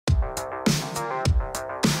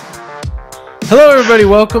Hello, everybody.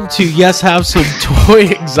 Welcome to Yes Have Some Toy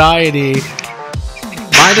Anxiety.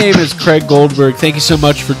 My name is Craig Goldberg. Thank you so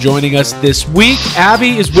much for joining us this week.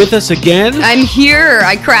 Abby is with us again. I'm here.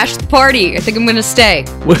 I crashed the party. I think I'm going to stay.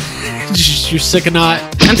 You're sick of not...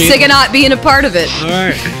 I'm sick of not being a part of it. All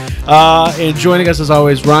right. And joining us, as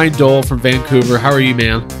always, Ryan Dole from Vancouver. How are you,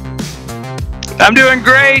 man? I'm doing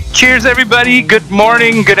great. Cheers, everybody. Good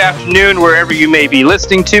morning, good afternoon, wherever you may be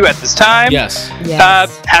listening to at this time. Yes.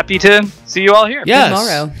 Happy to see you all here. Yes.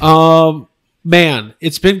 Tomorrow. Man,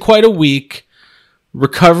 it's been quite a week.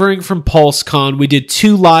 Recovering from PulseCon. We did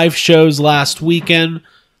 2 live shows last weekend,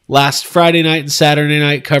 last Friday night and Saturday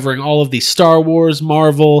night, covering all of the Star Wars,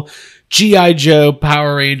 Marvel, G.I. Joe,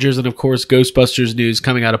 Power Rangers, and of course Ghostbusters news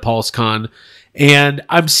coming out of PulseCon. And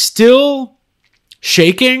I'm still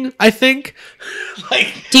shaking, I think.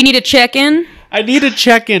 Do you need a check-in? I need a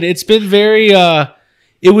check-in. It's been very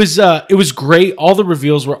it was great. All the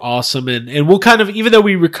reveals were awesome, and we'll kind of, even though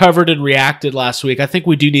we recovered and reacted last week, I think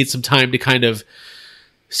we do need some time to kind of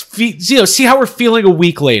see how we're feeling a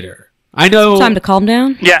week later. I know Time to calm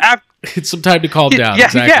down? Yeah, it's some time to calm down. Yeah,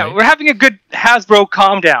 exactly. yeah. We're having a good Hasbro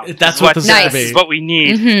calm down. That's what this Nice. is. is what we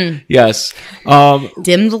need. Mm-hmm. Yes.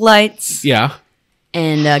 Dim the lights Yeah.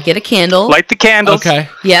 and get a candle. Light the candles. Okay.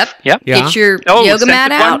 Yep. Yep. Yeah. Get your Oh, yoga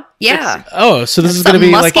mat scented out. one? Yeah. Oh, so this is Something going to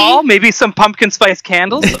be musky? like Fall, maybe some pumpkin spice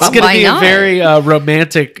candles. it's going to Why be not? a very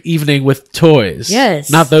romantic evening with toys. Yes.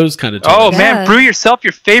 Not those kind of toys. Oh, Yeah. man, brew yourself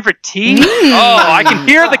your favorite tea. Oh, I can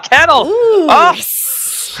hear the kettle. Oh,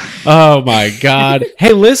 Oh my God.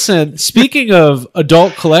 Hey, listen, speaking of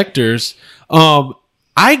adult collectors,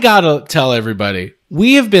 I gotta tell everybody,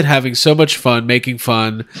 we have been having so much fun making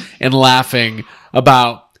fun and laughing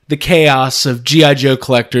about the chaos of G.I. Joe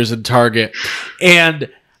collectors and Target. And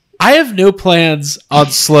I have no plans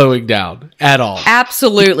on slowing down at all.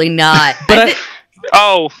 Absolutely not. But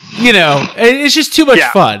oh, it's just too much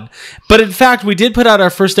Yeah. fun. But in fact, we did put out our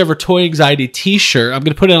first ever Toy Anxiety t-shirt. I'm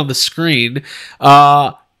going to put it on the screen.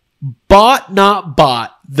 Bought, not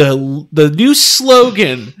bought. The new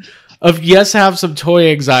slogan of Yes Have Some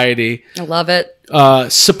Toy Anxiety. I love it.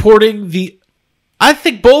 Supporting I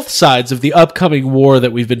think both sides of the upcoming war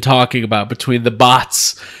that we've been talking about between the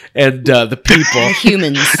bots and the people.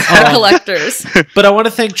 Humans. Collectors. But I want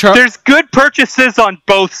to thank Charles. there's good purchases on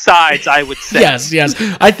both sides, I would say. Yes.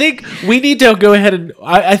 I think we need to go ahead and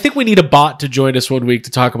I think we need a bot to join us one week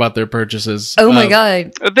to talk about their purchases. Oh my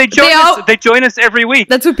God. They join us every week.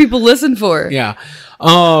 That's what people listen for. Yeah.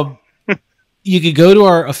 You can go to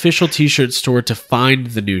our official t-shirt store to find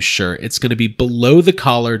the new shirt. It's going to be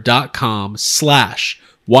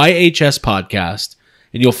belowthecollar.com/YHS podcast,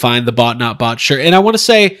 and you'll find the Bot Not Bot shirt. And I want to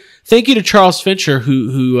say thank you to Charles Fincher,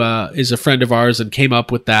 who is a friend of ours and came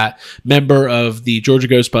up with that, member of the Georgia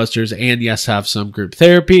Ghostbusters and Yes Have Some group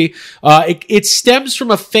therapy. It stems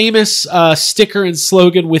from a famous sticker and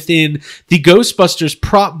slogan within the Ghostbusters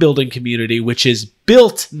prop building community, which is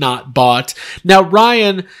built, not bought. Now,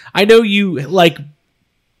 Ryan, I know you like,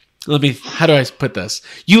 how do I put this?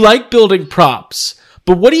 You like building props,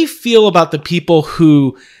 but what do you feel about the people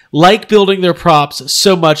who like building their props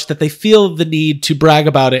so much that they feel the need to brag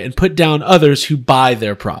about it and put down others who buy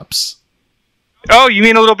their props? Oh, you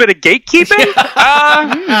mean a little bit of gatekeeping?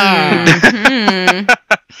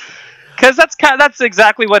 Because that's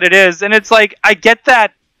exactly what it is, and it's like I get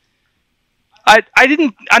that. I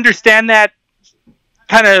didn't understand that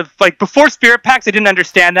kind of like before Spirit Packs. I didn't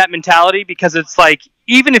understand that mentality because it's like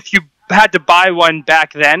even if you had to buy one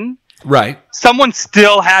back then, Right. someone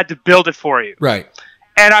still had to build it for you. Right.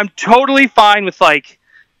 And I'm totally fine with like,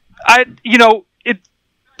 I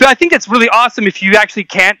think it's really awesome if you actually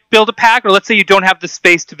can't build a pack, or let's say you don't have the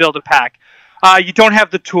space to build a pack. You don't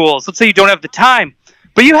have the tools. Let's say you don't have the time,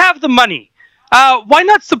 but you have the money. Why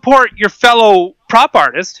not support your fellow prop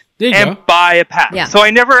artist and buy a pack? Yeah. So I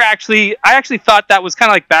actually thought that was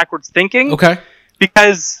kind of like backwards thinking. Okay.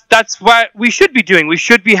 Because that's what we should be doing. We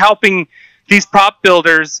should be helping these prop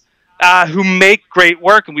builders who make great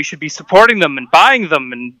work, and we should be supporting them and buying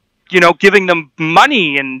them and, giving them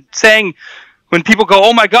money and saying, when people go,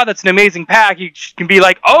 oh my God, that's an amazing pack, you can be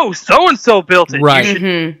like, oh, so-and-so built it. Right. You should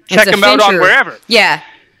Mm-hmm. check them out on wherever. Yeah.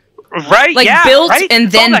 Right? Like yeah, built right? and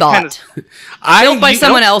It's all then that bought. kind of- Built by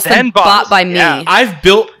someone else then then bought. bought by me. Yeah. I've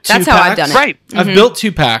built 2 That's packs. how I've done it. Right. I've built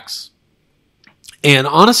 2 packs. And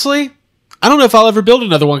honestly, I don't know if I'll ever build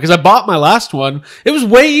another one because I bought my last one. It was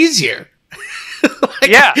way easier.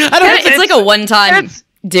 Yeah. I don't It's like a one-time it's-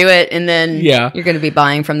 do it, and then Yeah. you're going to be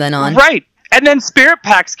buying from then on. Right. And then Spirit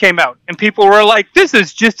Packs came out, and people were like, "This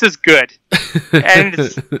is just as good." And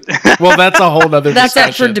well, that's a whole other. That's up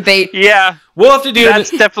discussion. for debate. yeah, We'll have to do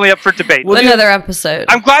that's definitely up for debate. We'll do- Another episode.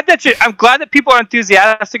 I'm glad that people are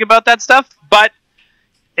enthusiastic about that stuff, but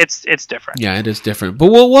it's different. Yeah, it is different. But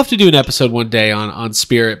we'll have to do an episode one day on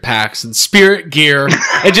Spirit Packs and Spirit Gear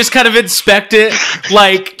and just kind of inspect it.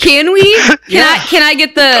 Like, Can we? Can I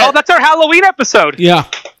get the? Oh, that's our Halloween episode. yeah,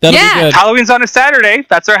 that'll Yeah. be good. Halloween's on a Saturday.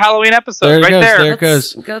 That's our Halloween episode There it right goes. there. There it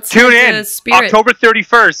goes. Let's Tune make in a spirit October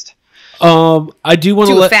 31st. I do want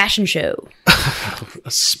to to a let fashion show.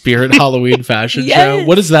 a Spirit Halloween fashion Yes. show.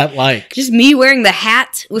 What is that like? Just me wearing the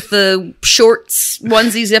hat with the shorts,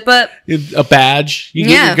 onesie zip up. A badge? You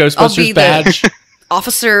Yeah, get your I'll be Ghostbusters badge?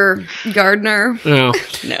 Officer Gardner. No.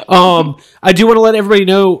 No. I do want to let everybody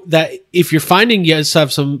know that if you're finding Yes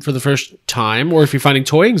Have Some for the first time, or if you're finding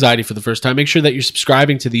Toy Anxiety for the first time, make sure that you're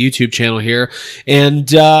subscribing to the YouTube channel here. And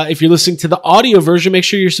if you're listening to the audio version, make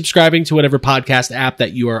sure you're subscribing to whatever podcast app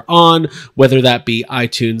that you are on, whether that be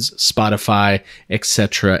iTunes, Spotify,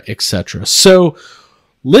 etc., etc. So,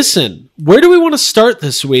 listen, where do we want to start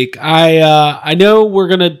this week? I know we're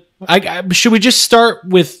gonna. Should we just start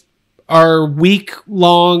with our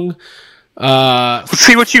week-long? Let's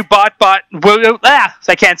see what you bought.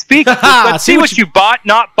 I can't speak. Let's see what you bought,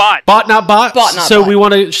 not bought. Bought, not bought. Bought, not so bought. we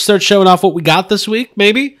want to start showing off what we got this week,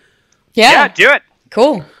 maybe? Yeah, do it.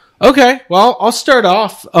 Cool. Okay, well, I'll start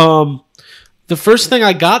off. The first thing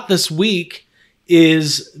I got this week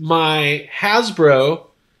is my Hasbro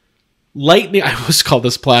Lightning. I always call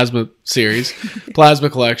this Plasma series, Plasma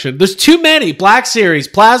collection. There's too many Black Series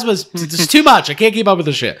Plasmas. There's too much. I can't keep up with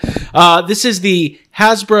the shit. This is the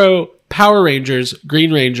Hasbro Power Rangers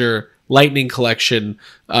Green Ranger Lightning collection.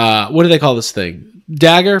 What do they call this thing?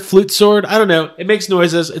 Dagger, flute, sword? I don't know. It makes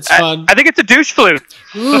noises. It's fun. I think it's a douche flute.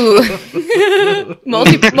 Ooh.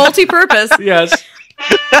 Multi-purpose. Yes.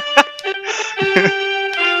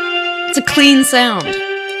 It's a clean sound.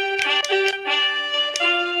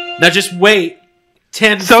 Now just wait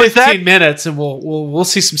 10 to So is 15 that- minutes and we'll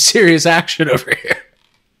see some serious action over here.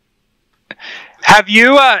 Have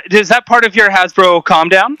you? Is that part of your Hasbro calm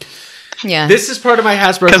down? Yeah. This is part of my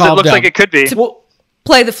Hasbro Because it calm looks down. like it could be. Well,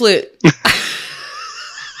 Play the flute.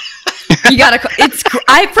 You gotta.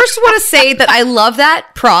 I first want to say that I love that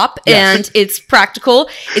prop, Yes. and it's practical.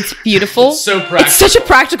 It's beautiful. It's so It's such a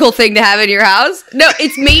practical thing to have in your house. No,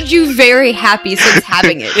 it's made you very happy since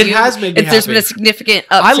having it. It has made me There's been a happy. significant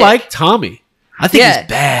uptick. I like Tommy. I think Yeah. he's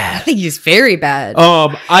bad. I think he's very bad.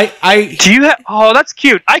 I Do you? Oh, that's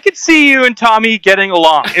cute. I could see you and Tommy getting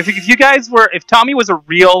along. If you guys were, if Tommy was a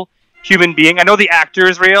real human being, I know the actor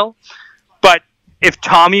is real, but if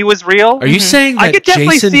Tommy was real, Are you saying that I could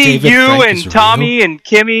definitely Jason see David you Frank and is Tommy real? and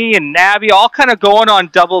Kimmy and Abby all kind of going on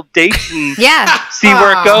double dates and Yeah. see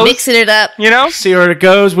where it goes. Mixing it up. You know? See where it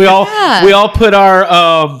goes. We all put our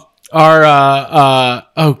oh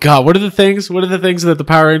god, what are the things that the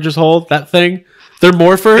Power Rangers hold? That thing? They're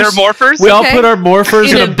morphers. They're morphers? We all Okay. put our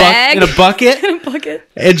morphers In in a a bag? in a bucket Bucket.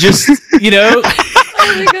 and just,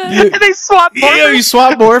 Oh my God. They swap morphers. you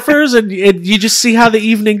swap morphers and you just see how the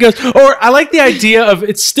evening goes. Or I like the idea of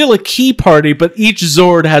it's still a key party, but each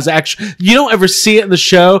Zord has actually. You don't ever see it in the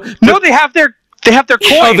show. No, they have their coins.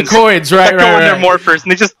 Oh, the coins, right? that go in their right. morphers,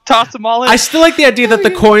 and they just toss them all in. I still like the idea that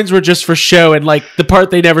the coins were just for show, and like the part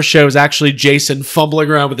they never show is actually Jason fumbling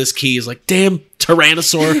around with his keys, like damn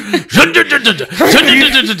Tyrannosaur.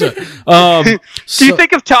 Do you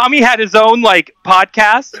think if Tommy had his own like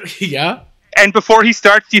podcast, Yeah. and before he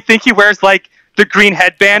starts, do you think he wears like the green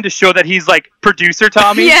headband to show that he's like producer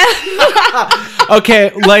Tommy? Yeah.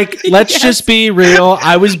 Okay, like let's just be real.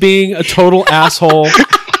 I was being a total asshole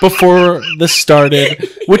before this started,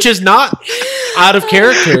 which is not out of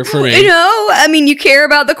character for me. You know, I mean, you care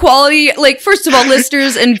about the quality. Like, first of all,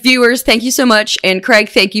 listeners and viewers, thank you so much. And Craig,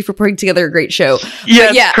 thank you for putting together a great show. Yes,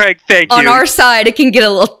 But yeah, Craig, thank on you. our side, it can get a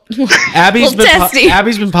little, Abby's little testy.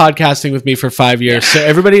 Abby's been podcasting with me for 5 years, so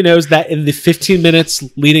everybody knows that in the 15 minutes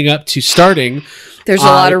leading up to starting, There's a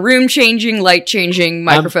lot of room changing, light changing,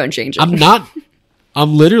 microphone changing.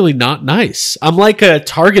 I'm literally not nice. I'm like a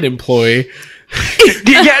Target employee.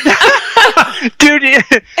 Yeah, dude,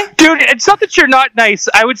 it's not that you're not nice.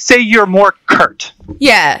 I would say you're more curt.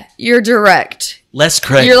 Yeah, you're direct. Less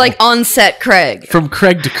Craig. You're like on-set Craig. from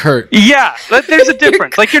Craig to Kurt. Yeah, there's a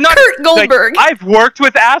difference. Like you're not Kurt Goldberg. Like, I've worked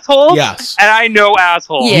with assholes. Yes. and I know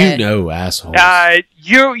assholes. Yeah. You know, asshole.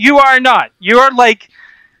 You are not. You are like,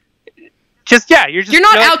 just yeah. You're just. You're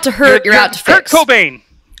not out to hurt, you're out to Kurt fix. Cobain.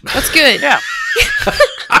 That's good. Yeah.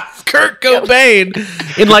 Kurt Cobain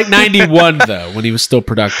in like 91 though, when he was still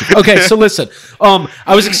productive. Okay, so listen,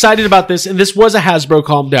 I was excited about this, and this was a Hasbro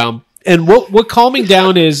calm down. And what calming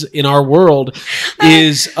down is in our world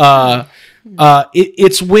is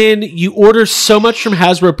it's when you order so much from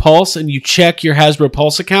Hasbro Pulse and you check your Hasbro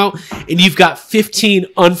Pulse account and you've got 15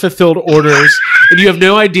 unfulfilled orders and you have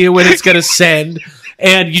no idea when it's going to send,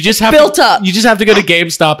 and you just have Built up. You just have to go to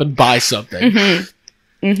GameStop and buy something.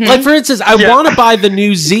 Like, for instance, I want to buy the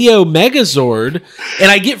new Zeo Megazord,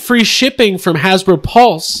 and I get free shipping from Hasbro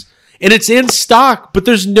Pulse, and it's in stock, but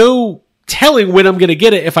there's no telling when I'm going to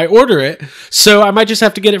get it if I order it. So I might just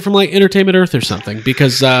have to get it from, like, Entertainment Earth or something,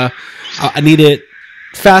 because I need it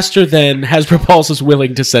faster than Hasbro Pulse is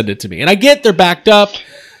willing to send it to me. And I get they're backed up.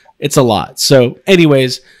 It's a lot. So,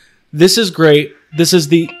 anyways, this is great. This is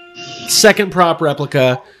the second prop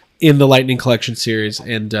replica in the Lightning Collection series,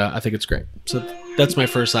 and I think it's great. So that's my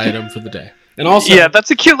first item for the day. And also, Yeah,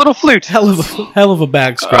 that's a cute little flute. hell of a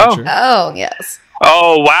bag scratcher. Oh, yes.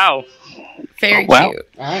 Oh, wow. Very Wow. cute.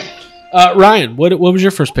 All right. Ryan, what was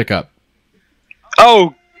your first pickup?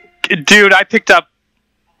 Oh, dude, I picked up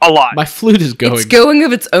a lot. My flute is going. It's going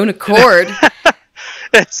of its own accord.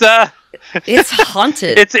 It's It's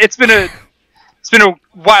haunted. it's been a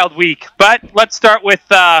wild week, but let's start with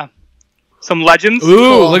some legends. Ooh,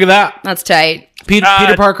 Cool. look at that. That's tight. Peter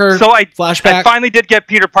Parker So I flashback. finally did get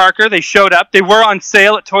Peter Parker. They showed up. They were on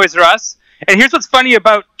sale at Toys R Us. And here's what's funny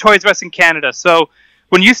about Toys R Us in Canada. So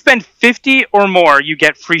when you spend 50 or more, you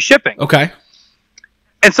get free shipping. Okay.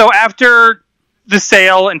 And so after the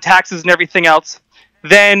sale and taxes and everything else,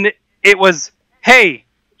 then it was, hey,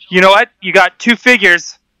 you know what? You got 2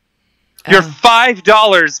 figures. You're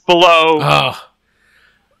 $5 below, Oh,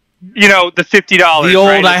 the $50. the old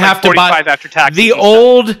right? It's I have like to buy 45 after taxes. the and stuff.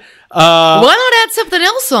 old. Why not add something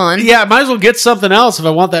else on? Yeah, I might as well get something else if I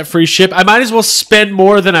want that free ship. I might as well spend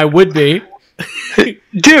more than I would be.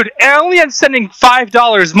 Dude, I only am sending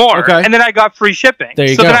 $5 more, Okay. and then I got free shipping. There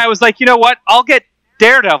you so go. then I was like, you know what? I'll get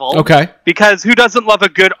Daredevil. Okay. Because who doesn't love a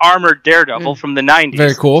good armored Daredevil from the 90s?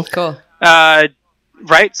 Very cool. Cool.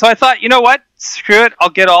 Right? So I thought, you know what? Screw it. I'll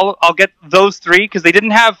get those 3 because they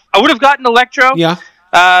didn't have. I would have gotten Electro. Yeah.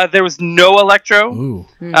 There was no Electro. Ooh.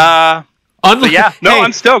 But yeah, no, Hey,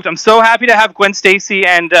 I'm stoked. I'm so happy to have Gwen Stacy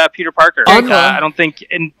and Peter Parker. I don't think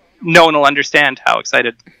no one will understand how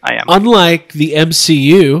excited I am. unlike the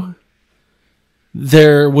MCU,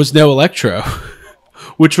 there was no Electro,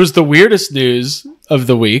 which was the weirdest news of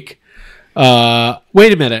the week. Wait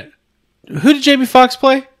a minute. Who did Jamie Foxx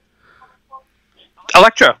play?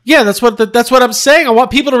 Electro. Yeah, that's what I'm saying. I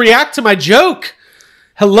want people to react to my joke.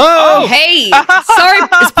 Hello. Oh. Hey, sorry,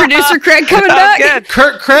 is producer Craig coming back? Good.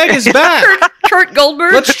 Kurt Craig is back. Kurt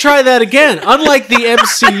Goldberg. Let's try that again. Unlike the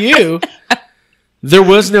MCU, there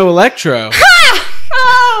was no Electro.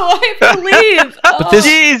 Oh, I believe. But this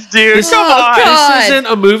Jeez, dude. this- Come on. God. This isn't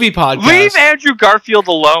a movie podcast. Leave Andrew Garfield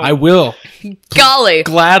alone. I will Golly.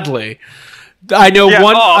 gladly. I know Yeah,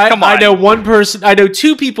 one. come I on. know one person. I know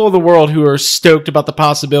 2 people in the world who are stoked about the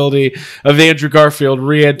possibility of Andrew Garfield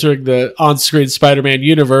re-entering the on-screen Spider-Man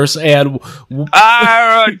universe, and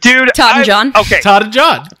Dude. Todd and John. Okay. Todd and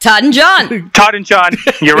John. Todd and John. Todd and John.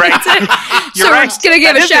 You're right. You're So right. we're just going to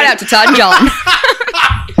give That a is shout it. out to Todd and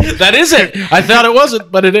John. That is it. I thought it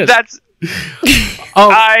wasn't, but it is. That's.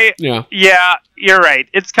 Yeah. Yeah, you're right.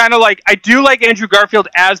 It's kind of like I do like Andrew Garfield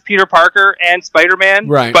as Peter Parker and Spider-Man,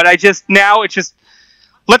 Right. But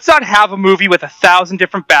let's not have a movie with 1,000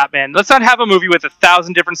 different Batman. Let's not have a movie with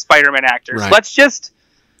 1,000 different Spider-Man actors. Right. Let's just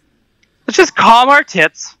calm our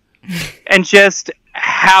tits and just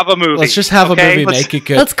have a movie. Let's just have a movie, make it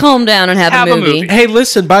good. Let's calm down and have a movie. Hey,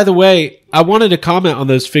 listen, by the way, I wanted to comment on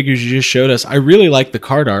those figures you just showed us. I really like the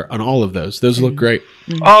card art on all of those. Those look great.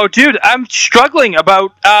 Oh, dude, I'm struggling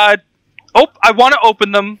about. I want to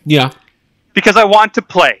open them Yeah. because I want to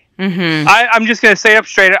play. Mm-hmm. I'm just gonna say up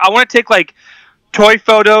straight. I want to take like toy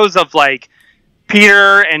photos of like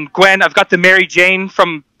Peter and Gwen. I've got the Mary Jane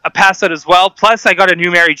from a past set as well. Plus, I got a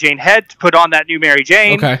new Mary Jane head to put on that new Mary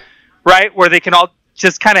Jane. Okay. Right, where they can all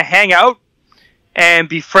just kind of hang out and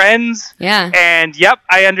be friends. Yeah. And yep,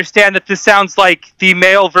 I understand that this sounds like the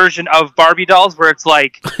male version of Barbie dolls, where it's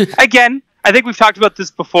like, again, I think we've talked about this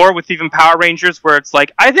before with even Power Rangers, where it's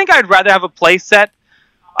like, I think I'd rather have a play set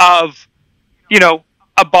of,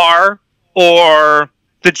 a bar or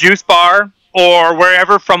the Juice Bar or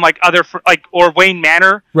wherever from like or Wayne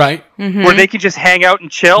Manor, Right. where they can just hang out and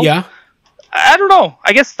chill. Yeah. I don't know.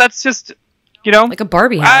 I guess that's just, Like a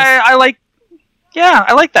Barbie house. I like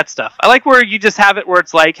that stuff. I like where you just have it where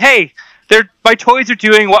it's like, hey, my toys are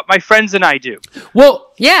doing what my friends and I do.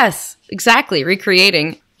 Well, Yes, exactly.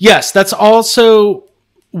 Recreating. yes, that's also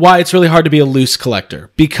why it's really hard to be a loose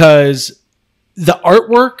collector, because the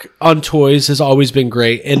artwork on toys has always been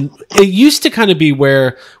great. And it used to kind of be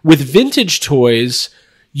where with vintage toys,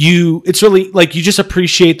 it's really like you just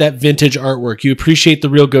appreciate that vintage artwork. You appreciate the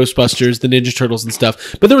real Ghostbusters, the Ninja Turtles and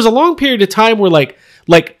stuff. But there was a long period of time where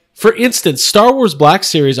like for instance, Star Wars Black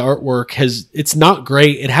Series artwork it's not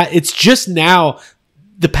great. It's just now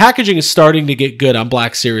the packaging is starting to get good on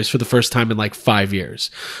Black Series for the first time in like 5 years.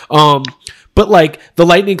 But like the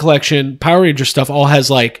Lightning Collection, Power Ranger stuff all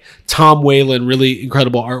has like Tom Whalen, really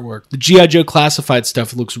incredible artwork. The G.I. Joe Classified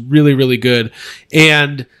stuff looks really, really good.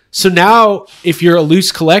 And so now if you're a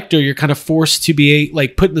loose collector, you're kind of forced to be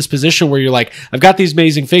like put in this position where you're like, I've got these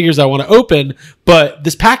amazing figures I want to open, but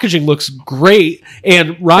this packaging looks great.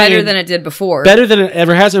 And Ryan, better than it did before. Better than it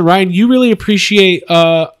ever has. And Ryan, you really appreciate,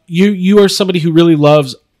 you are somebody who really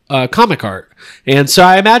loves comic art. And so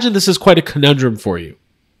I imagine this is quite a conundrum for you.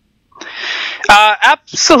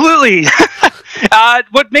 Absolutely.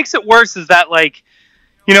 What makes it worse is that, like,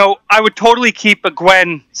 you know, I would totally keep a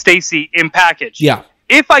Gwen Stacy in package. Yeah.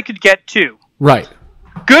 If I could get 2. Right.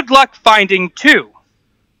 Good luck finding 2.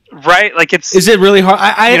 Right? Like Is it really hard?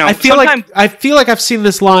 I feel like I've seen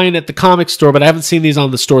this line at the comic store, but I haven't seen these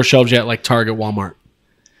on the store shelves yet, like Target, Walmart.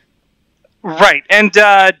 Right. And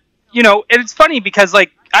you know, and it's funny because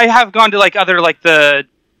like I have gone to like other like the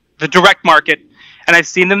direct market and I've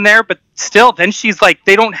seen them there, but still then she's like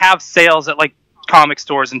they don't have sales at like comic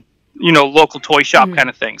stores and, you know, local toy shop kind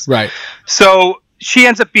of things. Right. So she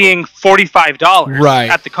ends up being $45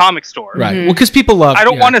 at the comic store. Right. Well, because people love. I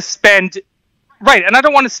don't want to spend. Right, and I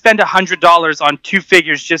don't want to spend $100 on 2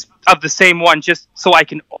 figures just of the same one just so I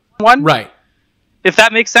can own one. Right. If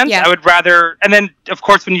that makes sense, yeah. I would rather. And then, of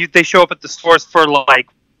course, when they show up at the stores for like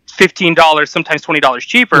 $15, sometimes $20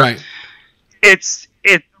 cheaper, right.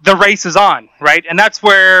 The race is on, right? And that's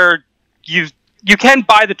where you can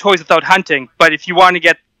buy the toys without hunting, but if you want to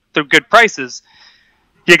get the good prices,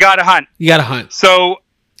 you gotta hunt. So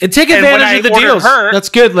and take advantage of the deals. That's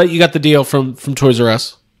good. Like you got the deal from Toys R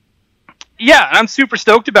Us. Yeah, and I'm super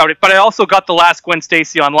stoked about it. But I also got the last Gwen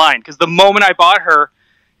Stacy online because the moment I bought her,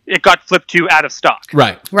 it got flipped to out of stock.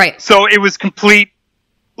 Right. So it was complete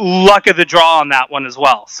luck of the draw on that one as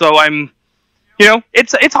well. So I'm. You know,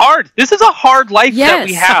 it's hard. This is a hard life that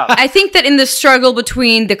we have. I think that in the struggle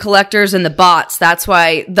between the collectors and the bots, that's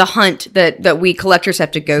why the hunt that we collectors have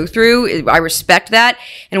to go through, I respect that,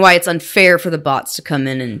 and why it's unfair for the bots to come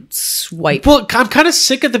in and swipe. Well, I'm kind of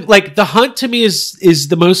sick of the hunt to me is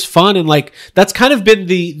the most fun, and like that's kind of been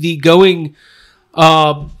the going.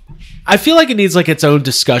 I feel like it needs like its own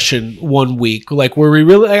discussion one week, like where we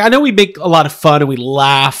really. I know we make a lot of fun and we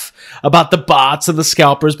laugh about the bots and the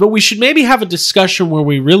scalpers, but we should maybe have a discussion where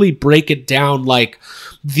we really break it down, like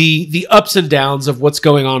the ups and downs of what's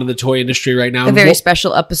going on in the toy industry right now. A very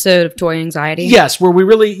special episode of Toy Anxiety. Yes, where we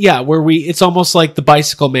really, it's almost like the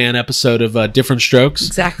Bicycle Man episode of Different Strokes.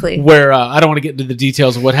 Exactly. Where I don't want to get into the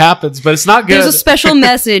details of what happens, but it's not good. There's a special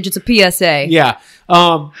message. It's a PSA. Yeah.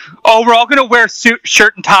 We're all gonna wear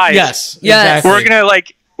shirt and ties. Yes. Exactly. We're gonna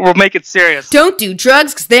we'll make it serious. Don't do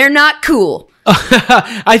drugs because they're not cool.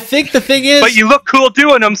 I think the thing is, but you look cool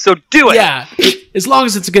doing them, so do it. Yeah, as long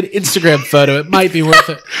as it's a good Instagram photo, it might be worth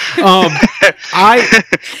it.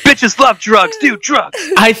 Bitches love drugs. Do drugs.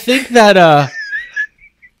 I think that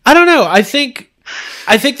I don't know. I think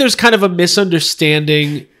there's kind of a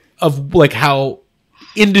misunderstanding of like how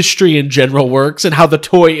industry in general works and how the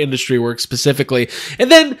toy industry works specifically,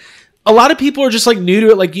 and then a lot of people are just like new to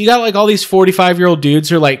it. Like you got like all these 45-year-old dudes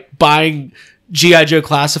who are like buying G.I. Joe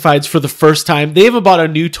Classifieds for the first time. They haven't bought a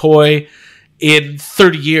new toy in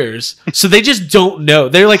 30 years. So they just don't know.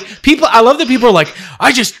 They're like, I love that people are like,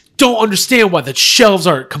 I just don't understand why the shelves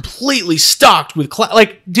aren't completely stocked with,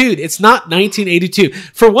 like, dude, it's not 1982.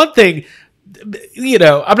 For one thing, you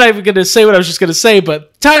know, I'm not even going to say what I was just going to say,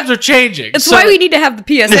 but times are changing. That's why we need to have the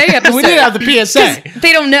PSA episode. We need to have the PSA.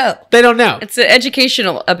 They don't know. It's an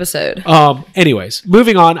educational episode. Anyways,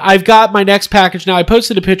 moving on. I've got my next package now. I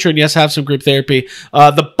posted a picture and yes, have some group therapy.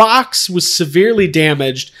 The box was severely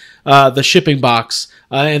damaged, the shipping box.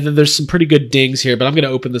 And then there's some pretty good dings here, but I'm going to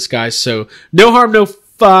open this guy. So no harm, no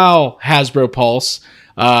foul, Hasbro Pulse.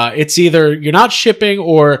 It's either you're not shipping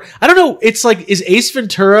or I don't know. It's like, is Ace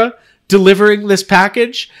Ventura delivering this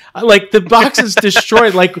package? Like the box is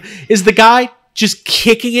destroyed. Like, is the guy just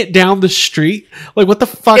kicking it down the street? Like, what the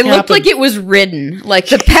fuck happened? It looked like it was ridden. Like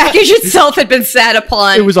the package itself had been sat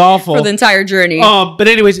upon. It was awful for the entire journey. But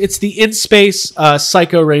anyways, it's the In Space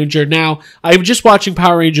Psycho Ranger. Now, I'm just watching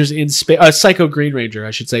Power Rangers in Space. Psycho Green Ranger,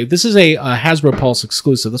 I should say. This is a Hasbro Pulse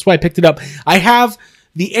exclusive. That's why I picked it up. I have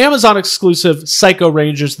the Amazon exclusive Psycho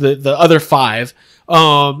Rangers, the other 5.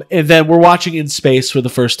 And then we're watching In Space for the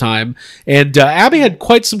first time. And Abby had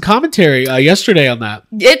quite some commentary yesterday on that.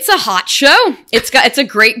 It's a hot show. It's a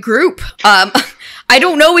great group. I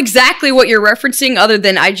don't know exactly what you're referencing other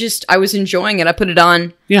than I was enjoying it. I put it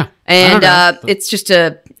on. Yeah. And it's just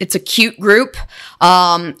it's a cute group.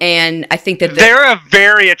 And I think that they're a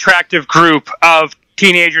very attractive group of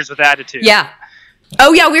teenagers with attitude. Yeah.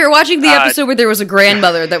 Oh yeah, we were watching the episode where there was a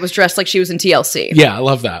grandmother that was dressed like she was in TLC. Yeah, I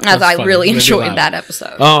love that. I really enjoyed that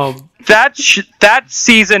episode. That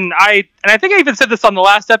season, I think I even said this on the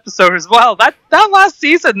last episode as well. That last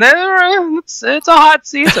season, it's a hot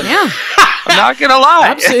season. Yeah, I'm not gonna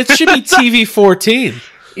lie. It should be TV 14.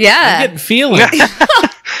 Yeah, I'm getting feelings.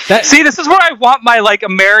 See, this is where I want my like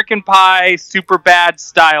American Pie, Super Bad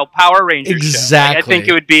style Power Rangers. Exactly. Show. Like, I think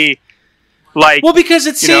it would be like, well, because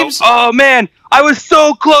it seems. Oh man, I was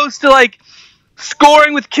so close to like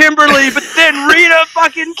scoring with Kimberly, but then Rita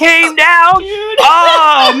fucking came down.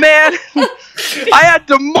 Oh man, I had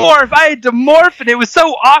to morph, and it was so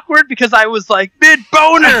awkward because I was like mid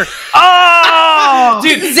boner. Oh,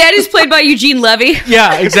 dude, Zed is played by Eugene Levy.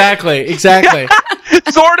 Yeah, exactly.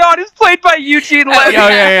 Zordon is played by Eugene Levy. Oh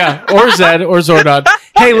yeah, or Zed or Zordon.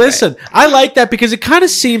 Hey, listen, I like that because it kind of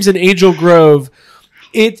seems in Angel Grove.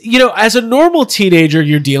 As a normal teenager,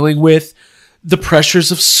 you're dealing with the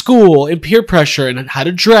pressures of school and peer pressure and how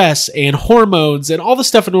to dress and hormones and all the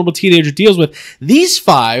stuff a normal teenager deals with. These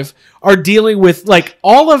 5 are dealing with like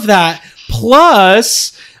all of that.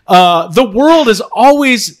 Plus, the world is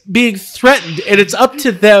always being threatened, and it's up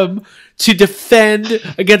to them to defend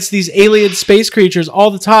against these alien space creatures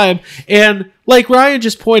all the time. And like Ryan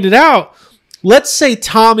just pointed out, let's say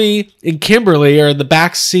Tommy and Kimberly are in the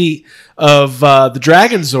back seat of the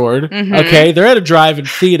Dragon Zord. Mm-hmm. Okay, they're at a drive-in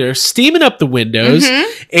theater, steaming up the windows,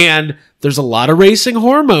 and there's a lot of racing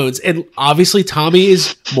hormones. And obviously, Tommy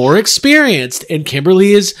is more experienced, and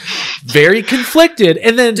Kimberly is very conflicted.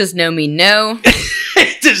 And then does no mean no?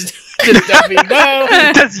 does no mean no?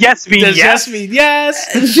 Does yes mean does yes? Mean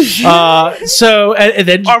yes? So and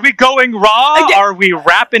then are we going raw? Are we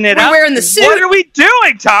wrapping it up? We're wearing the suit. What are we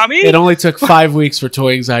doing, Tommy? It only took 5 weeks for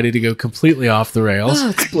Toy Anxiety to go completely off the rails. Oh,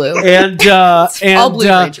 it's blue. And all Blue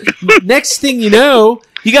Rangers. Next thing you know,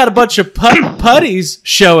 you got a bunch of putties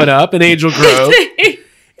showing up in Angel Grove,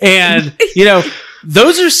 and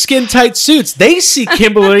those are skin tight suits. They see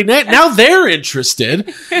Kimberly now; they're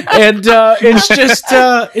interested, and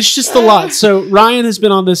it's just a lot. So Ryan has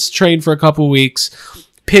been on this train for a couple weeks,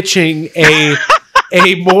 pitching a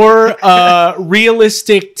more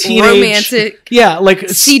realistic teenage, romantic, like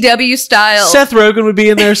CW style. Seth Rogen would be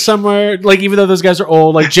in there somewhere. Like even though those guys are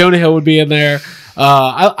old, like Jonah Hill would be in there.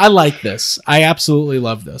 I like this. I absolutely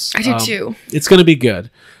love this. I do too. It's going to be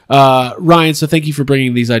good. Ryan, so thank you for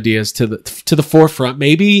bringing these ideas to the forefront.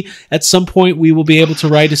 Maybe at some point we will be able to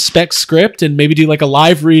write a spec script and maybe do like a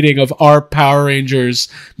live reading of our Power Rangers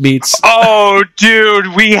meets. Oh,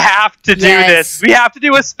 dude, we have to do this. We have to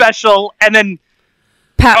do a special, and then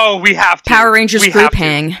we have to Power Rangers group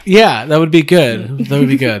hang. Yeah, that would be good. That would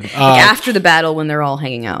be good. Like after the battle when they're all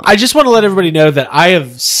hanging out. I just want to let everybody know that I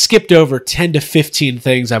have skipped over 10 to 15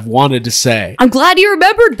 things I've wanted to say. I'm glad you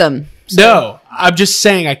remembered them. So. No, I'm just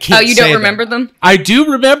saying I can't. Oh, you don't remember them? I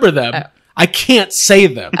do remember them. Oh. I can't say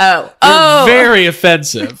them. They're very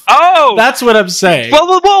offensive. Oh, that's what I'm saying.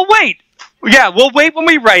 Well, wait. Yeah, we'll wait when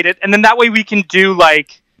we write it, and then that way we can do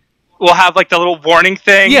we'll have the little warning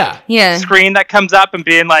thing, screen that comes up and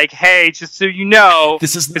being like, "Hey, just so you know,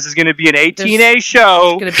 this is going to be an 18A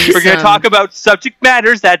show. We're going to talk about subject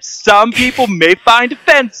matters that some people may find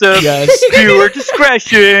offensive. Yes. Viewer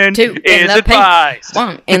discretion is advised."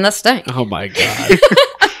 In the stink. Oh my god.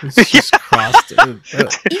 It's just crossed.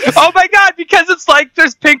 Oh my god, because it's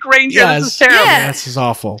there's Pink Rangers. Yes. This is terrible. This is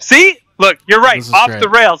awful. See? Look, you're right. Off great. The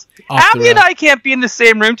rails. Abby and I can't be in the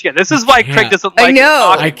same room together. This is why Craig doesn't like to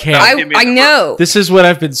talk. I can't. I know. This is what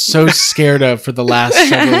I've been so scared of for the last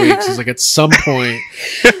several weeks. Is at some point.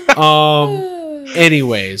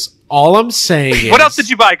 Anyways, all I'm saying is. What else did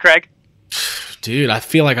you buy, Craig? Dude, I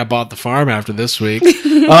feel like I bought the farm after this week.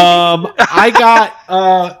 I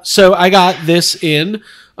got this in.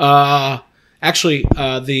 Actually,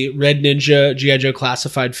 the Red Ninja G.I. Joe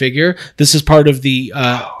classified figure. This is part of the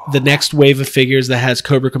next wave of figures that has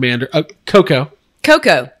Cobra Commander Coco.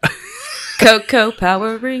 Coco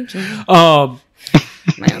Power Rangers. My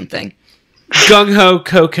own thing. Gung Ho,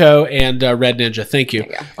 Coco, and Red Ninja. Thank you.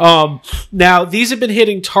 Now these have been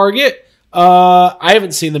hitting Target. I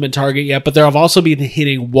haven't seen them in Target yet, but they've also been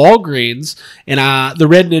hitting Walgreens, and the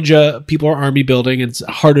Red Ninja people are army building, and it's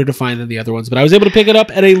harder to find than the other ones, but I was able to pick it up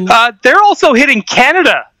at a... they're also hitting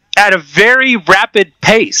Canada at a very rapid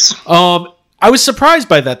pace. I was surprised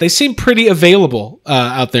by that. They seem pretty available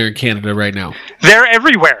out there in Canada right now. They're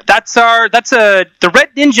everywhere. The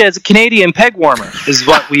Red Ninja is a Canadian peg warmer, is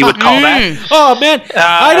what we would call that. Oh man,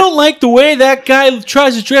 I don't like the way that guy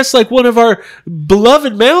tries to dress like one of our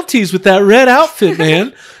beloved Mounties with that red outfit,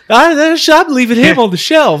 man. I'm leaving him on the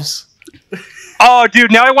shelves. Oh,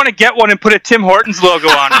 dude, now I want to get one and put a Tim Hortons logo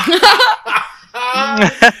on it.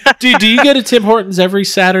 Dude, do you go to Tim Hortons every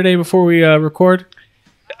Saturday before we record?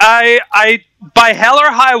 I by hell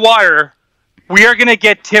or high wire, we are going to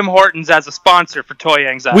get Tim Hortons as a sponsor for Toy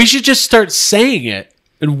Anxiety. We should just start saying it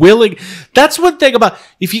and willing. That's one thing about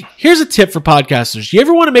here's a tip for podcasters. You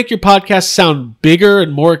ever want to make your podcast sound bigger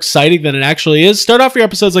and more exciting than it actually is? Start off your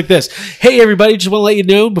episodes like this. Hey everybody, just want to let you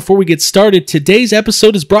know before we get started, today's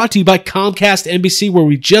episode is brought to you by Comcast NBC, where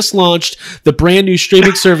we just launched the brand new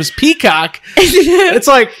streaming service Peacock. It's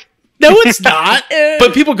like, no, it's not.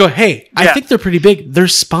 But people go, hey, I think they're pretty big. They're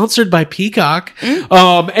sponsored by Peacock.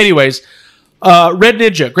 Anyways, Red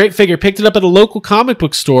Ninja, great figure. Picked it up at a local comic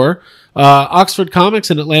book store, Oxford Comics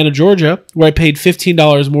in Atlanta, Georgia, where I paid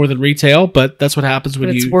 $15 more than retail. But that's what happens when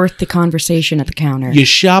it's worth the conversation at the counter. You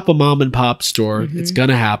shop a mom and pop store. It's going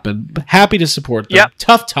to happen. But happy to support them. Yep.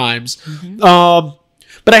 Tough times.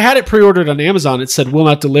 But I had it pre-ordered on Amazon. It said will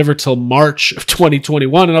not deliver till March of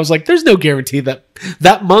 2021. And I was like, there's no guarantee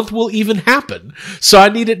that month will even happen. So I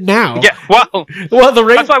need it now. Yeah, well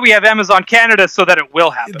that's why we have Amazon Canada, so that it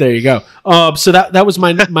will happen. There you go. So that was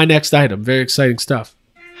my next item. Very exciting stuff.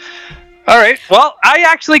 All right. Well, I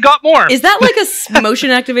actually got more. Is that like a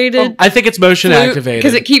motion activated? I think it's motion activated.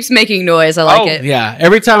 Because it keeps making noise. I like it. Yeah.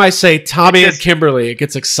 Every time I say Tommy and Kimberly, it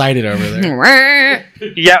gets excited over there.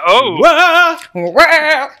 Yeah. Oh.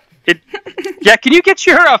 Yeah. Can you get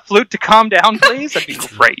your flute to calm down, please? That'd be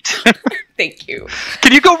great. Thank you.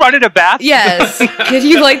 Can you go run in a bath? Yes. Could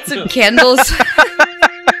you light some candles?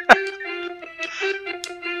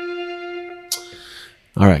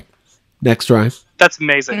 All right. Next rhyme. That's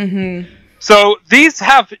amazing. So these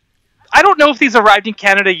have, I don't know if these arrived in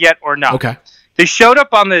Canada yet or not. Okay. They showed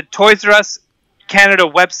up on the Toys R Us Canada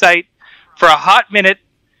website for a hot minute,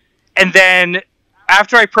 and then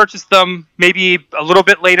after I purchased them, maybe a little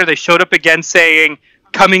bit later, they showed up again saying,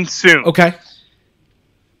 coming soon. Okay.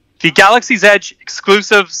 The Galaxy's Edge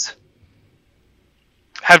exclusives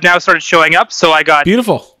have now started showing up, so I got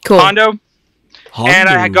Beautiful. Cool. Hondo, and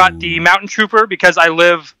I got the Mountain Trooper because I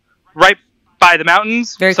live right by the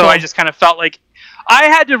mountains. Very so cool. I just kind of felt like I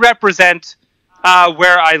had to represent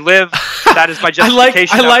where I live. That is my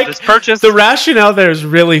justification of this purchase. The rationale there is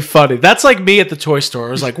really funny. That's like me at the toy store.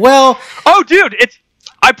 I was like, well, oh, dude,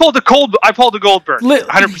 I pulled a Goldberg,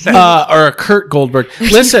 100%, or a Kurt Goldberg.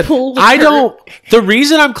 Listen, the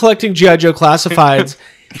reason I'm collecting G.I. Joe Classifieds,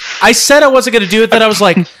 I said I wasn't going to do it. Then I was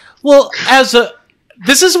like, well,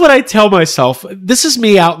 this is what I tell myself. This is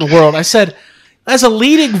me out in the world. I said, as a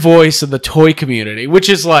leading voice in the toy community, which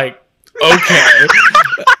is like, okay.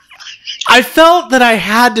 I felt that I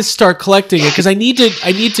had to start collecting it because I need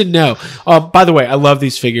to know. By the way, I love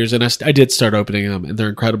these figures, and I did start opening them, and they're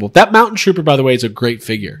incredible. That Mountain Trooper, by the way, is a great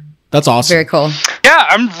figure. That's awesome. Very cool. Yeah,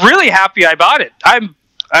 I'm really happy I bought it.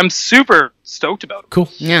 I'm super stoked about it. Cool.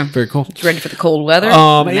 Yeah. Very cool. It's ready for the cold weather.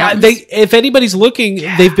 Yeah, if anybody's looking,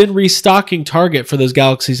 they've been restocking Target for those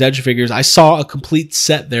Galaxy's Edge figures. I saw a complete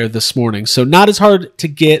set there this morning, so not as hard to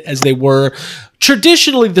get as they were.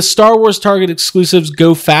 Traditionally, the Star Wars Target exclusives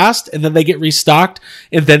go fast, and then they get restocked,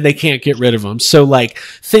 and then they can't get rid of them. So, like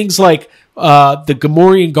things like the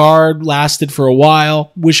Gamorrean Guard lasted for a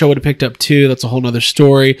while. Wish I would have picked up 2. That's a whole nother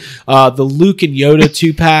story. The Luke and Yoda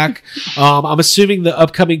 2-pack. I'm assuming the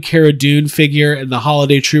upcoming Cara Dune figure and the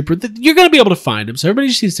Holiday Trooper, you're going to be able to find them. So everybody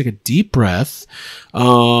just needs to take a deep breath.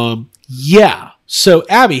 Yeah. So,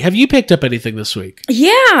 Abby, have you picked up anything this week?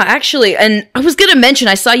 Yeah, actually. And I was going to mention,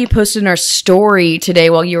 I saw you posted in our story today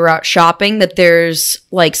while you were out shopping that there's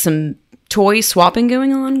like some toy swapping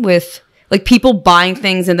going on with like people buying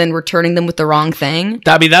things and then returning them with the wrong thing.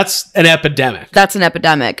 I mean, that's an epidemic. That's an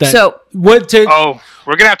epidemic. we're going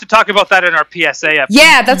to have to talk about that in our PSA episode.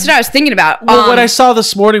 Yeah, that's what I was thinking about. Well, what I saw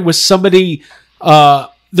this morning was somebody...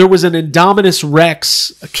 there was an Indominus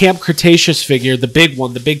Rex, a Camp Cretaceous figure, the big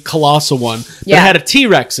one, the big colossal one, that had a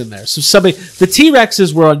T-Rex in there. So the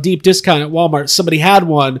T-Rexes were on deep discount at Walmart. Somebody had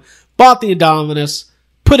one, bought the Indominus,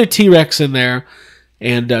 put a T-Rex in there,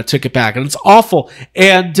 and took it back. And it's awful.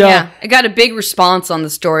 And I got a big response on the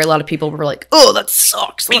story. A lot of people were like, oh, that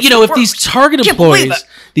sucks. That's if these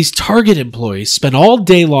Target employees spend all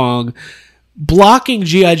day long blocking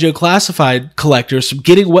G.I. Joe Classified collectors from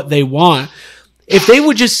getting what they want, if they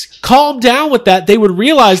would just calm down with that, they would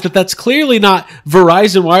realize that that's clearly not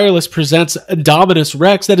Verizon Wireless presents Indominus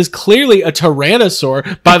Rex. That is clearly a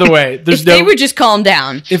Tyrannosaur. By the way, there's If they would just calm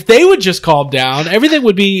down. if they would just calm down, everything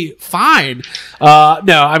would be fine. No,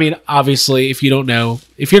 I mean, obviously, if you don't know,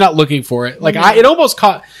 if you're not looking for it, like it almost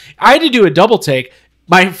caught. I had to do a double take.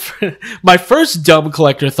 My first dumb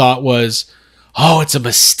collector thought was, oh, it's a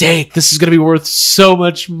mistake. This is going to be worth so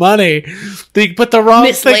much money. They put the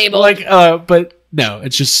wrong thing. Mislabeled. But no,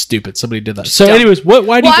 it's just stupid. Somebody did that. So, Dumb. anyways, why do you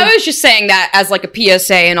Well, think? I was just saying that as like a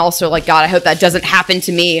PSA, and also like, God, I hope that doesn't happen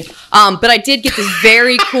to me. But I did get this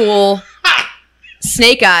very cool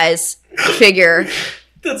Snake Eyes figure.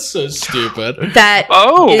 That's so stupid. That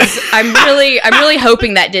Oh. is, I'm really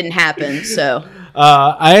hoping that didn't happen. So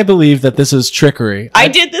I believe that this is trickery. I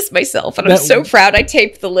did this myself, and I'm That- so proud. I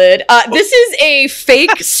taped the lid. This is a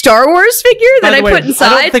fake Star Wars figure By that the I way, put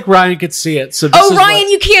inside. I don't think Ryan could see it. So this Oh, is Ryan, what-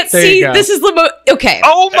 you can't There you see. go. This is the okay.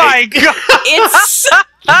 Oh my god! It's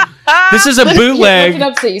This is a look bootleg. it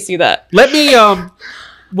up so you see that. Let me.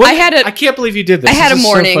 What, I had a- I can't believe you did this. I had a This is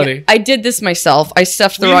so morning. funny. I did this myself. I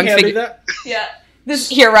stuffed the Will you wrong hand me figure. that? Yeah. This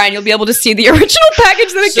here, Ryan. You'll be able to see the original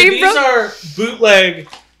package that it So came these from. are bootleg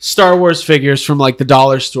Star Wars figures from like the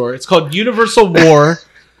dollar store. It's called Universal War,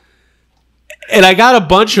 and I got a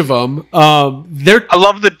bunch of them. They're I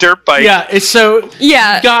love the dirt bike. yeah. It's so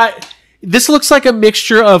Yeah. you got this looks like a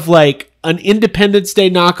mixture of like an Independence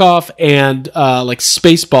Day knockoff and like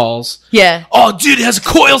Spaceballs. Yeah. Oh, dude, it has a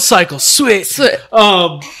coil cycle. Sweet. Sweet.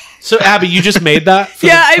 So Abby, you just made that?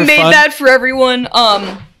 Yeah, I for made fun? that for everyone.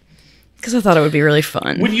 Because I thought it would be really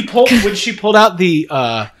fun. When she pulled out the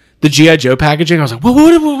GI Joe packaging, I was like, what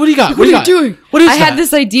do you got? What are you got? doing? What is I that? had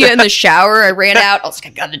this idea in the shower. I ran out. I was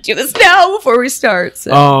like, I gotta do this now before we start.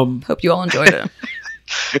 So hope you all enjoyed it.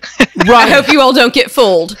 I Ryan, hope you all don't get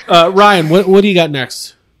fooled. Ryan, what do you got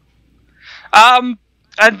next?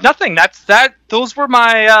 Nothing. Those were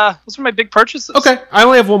my big purchases. Okay, I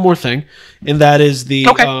only have one more thing, and that is the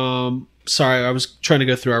Okay. Sorry, I was trying to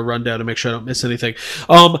go through our rundown to make sure I don't miss anything.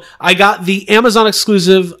 I got the Amazon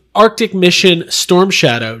exclusive Arctic Mission Storm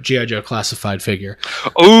Shadow G.I. Joe classified figure.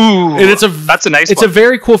 Ooh, And that's a nice. It's one. a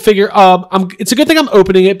very cool figure. It's a good thing I'm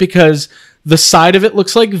opening it because the side of it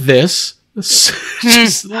looks like this.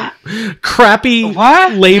 Just crappy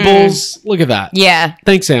What? labels. Look at that. Yeah.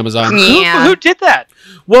 Thanks, Amazon. Yeah. Who did that?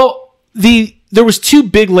 Well, there was two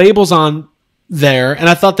big labels on there, and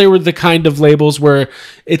I thought they were the kind of labels where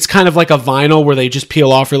it's kind of like a vinyl where they just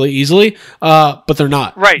peel off really easily. But they're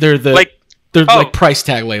not. Right. They're Oh. like price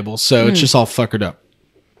tag labels, so it's just all fuckered up.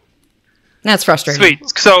 That's frustrating.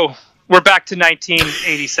 Sweet. So we're back to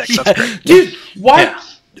 1986. That's great. Dude, why? Yeah.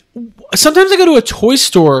 Sometimes I go to a toy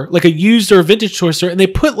store, like a used or a vintage toy store, and they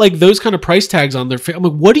put like those kind of price tags on their. I'm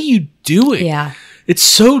like, what are you doing? Yeah. It's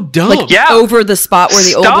so dumb. Like Yeah. over the spot where the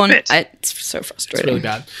Stop old one. it. It's so It's frustrating. really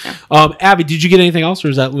bad. Abby, did you get anything else, or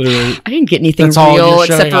is that literally I didn't get anything That's all real you're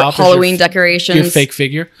except showing for off is your Halloween decorations. your fake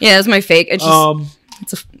figure? Yeah, it's my fake. It's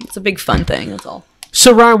just it's a big fun thing. That's all.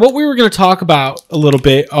 So, Ryan, what we were going to talk about a little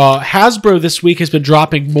bit, Hasbro this week has been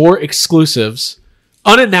dropping more exclusives,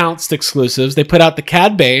 unannounced exclusives. They put out the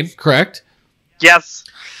Cad Bane, correct? Yes.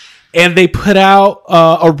 And they put out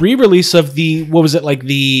a re-release of the, what was it, like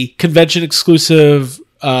the convention exclusive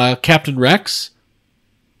Captain Rex?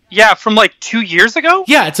 Yeah, from like 2 years ago.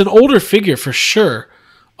 Yeah, it's an older figure for sure.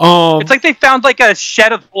 It's like they found like a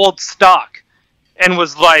shed of old stock, and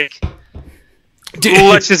was like,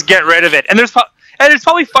 let's just get rid of it. And it's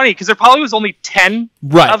probably funny because there probably was only 10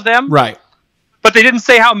 of them, Right. but they didn't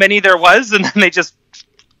say how many there was, and then they just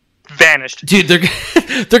vanished. Dude,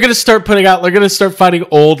 they're gonna start putting out. They're gonna start finding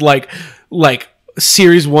old like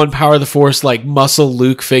Series 1 Power of the Force like muscle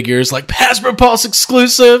Luke figures, like Hasbro Pulse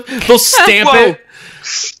exclusive. They'll stamp Whoa. it.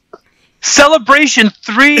 Celebration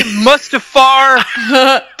 3 Mustafar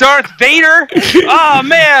Darth Vader. Oh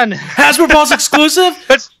man, Hasbro Pulse exclusive.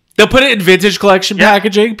 that's They'll put it in vintage collection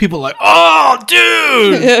packaging. People are like, oh,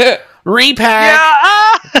 dude, repack.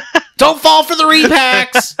 yeah. Don't fall for the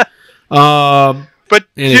repacks. But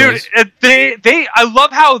Anyways. dude, they I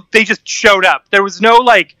love how they just showed up. There was no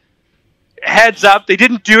like heads up. They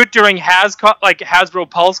didn't do it during Hasbro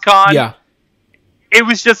PulseCon. Yeah. It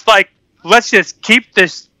was just like, let's just keep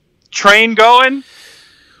this train going,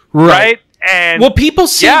 right? And Well, people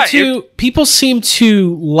seem Yeah,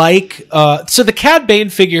 to like. So the Cad Bane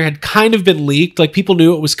figure had kind of been leaked, like people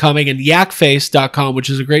knew it was coming, and YakFace.com, which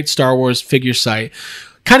is a great Star Wars figure site,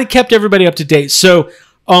 kind of kept everybody up to date. So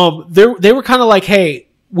they were kind of like, hey,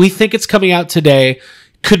 we think it's coming out today.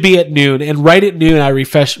 could be at noon. And right at noon, I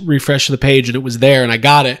refreshed the page and it was there and I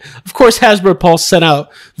got it. Of course, Hasbro Pulse sent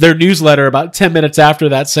out their newsletter about 10 minutes after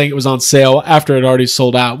that saying it was on sale after it already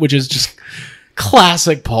sold out, which is just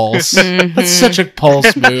classic Pulse. That's such a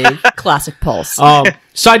Pulse move. Classic Pulse.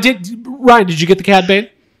 So I did. Ryan, did you get the Cad Bane?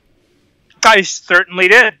 I certainly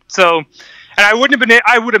did. So, and I would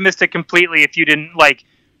have missed it completely if you didn't like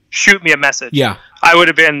shoot me a message. Yeah. I would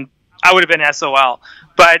have been SOL.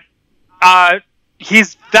 But that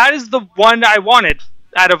is the one I wanted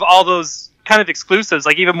out of all those kind of exclusives,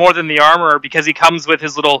 like even more than the Armorer, because he comes with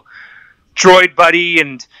his little droid buddy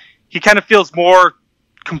and he kind of feels more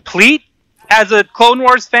complete as a Clone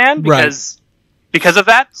Wars fan because of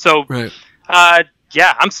that. So,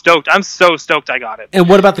 yeah, I'm stoked. I'm so stoked I got it. And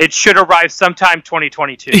what about it should arrive sometime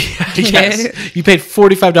 2022. Yes. You paid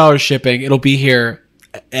 $45 shipping. It'll be here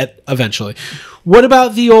eventually. What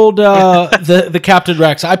about the old the Captain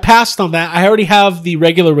Rex? I passed on that. I already have the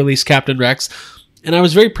regular release Captain Rex, and I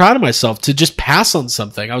was very proud of myself to just pass on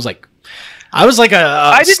something. I was like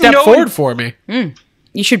a step forward for me.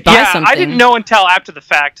 You should buy something. I didn't know until after the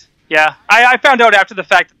fact. Yeah, I found out after the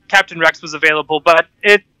fact that Captain Rex was available, but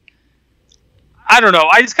I don't know.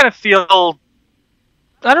 I just kind of feel...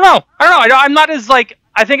 I don't know. I'm not as, like...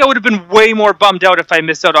 I think I would have been way more bummed out if I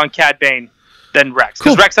missed out on Cad Bane than Rex.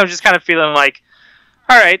 Because Rex, I'm just kind of feeling like,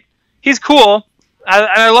 all right, he's cool, and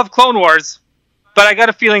I love Clone Wars, but I got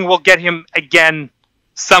a feeling we'll get him again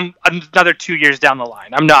another 2 years down the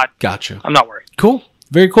line. I'm not... Gotcha. I'm not worried. Cool.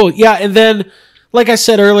 Very cool. Yeah, and then, like I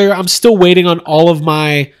said earlier, I'm still waiting on all of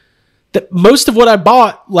my... most of what I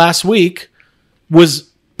bought last week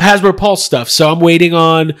was Hasbro Pulse stuff. So I'm waiting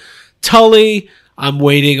on Tully. I'm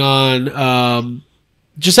waiting on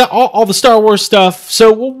just all the Star Wars stuff.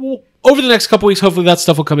 So we'll over the next couple weeks, hopefully that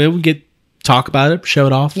stuff will come in. We can talk about it, show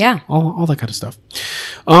it off. Yeah. All that kind of stuff.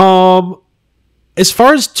 As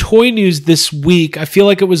far as toy news this week, I feel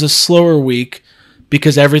like it was a slower week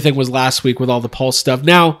because everything was last week with all the Pulse stuff.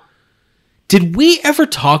 Now, did we ever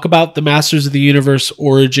talk about the Masters of the Universe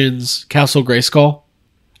Origins Castle Grayskull?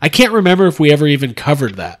 I can't remember if we ever even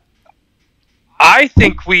covered that. I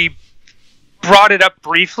think we brought it up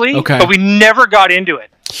briefly, but we never got into it.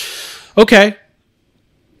 Okay.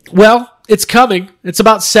 Well, it's coming. It's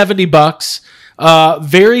about $70.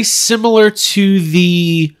 Very similar to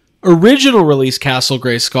the original release Castle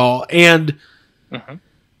Grayskull. And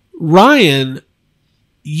Ryan,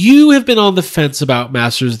 you have been on the fence about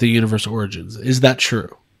Masters of the Universe Origins. Is that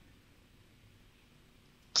true?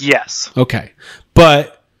 Yes. Okay.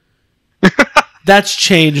 But that's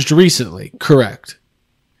changed recently, correct?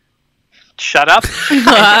 Shut up.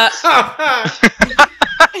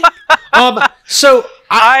 So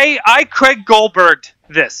I Craig Goldberg'd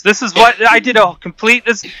this. This is what I did a complete...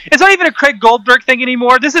 It's not even a Craig Goldberg thing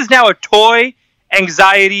anymore. This is now a toy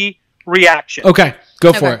anxiety reaction. Okay,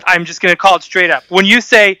 go for it. I'm just going to call it straight up. When you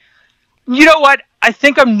say, you know what, I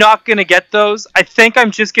think I'm not going to get those. I think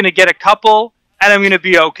I'm just going to get a couple, and I'm going to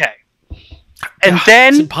be okay. And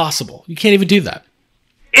then... It's impossible. You can't even do that.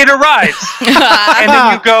 It arrives. And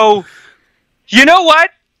then you go, you know what?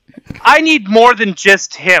 I need more than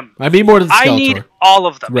just him. I need more than Skeletor. I need all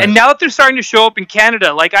of them. Right. And now that they're starting to show up in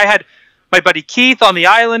Canada, like I had my buddy Keith on the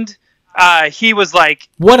island. He was like,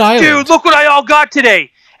 "What island? Dude, look what I all got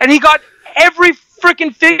today." And he got every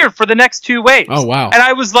freaking figure for the next 2 waves. Oh, wow. And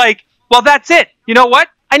I was like, well, that's it. You know what?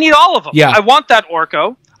 I need all of them. Yeah. I want that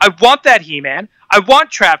Orko. I want that He-Man. I want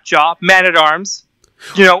Trapjaw, Man-at-Arms,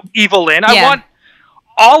 Evil Lyn. I want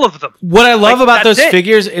all of them. What I love about those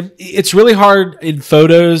figures, it's really hard in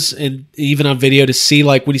photos and even on video to see,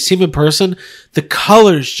 like when you see them in person, the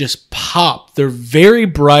colors just pop. They're very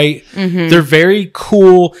bright. Mm-hmm. They're very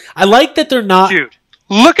cool. I like that they're not... Dude,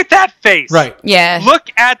 look at that face. Right. Yeah.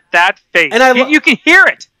 Look at that face. And you can hear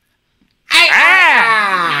it.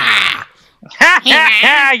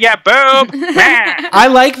 Yeah, boom. I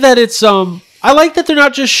like that it's... I like that they're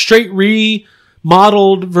not just straight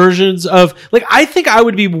remodeled versions of... Like, I think I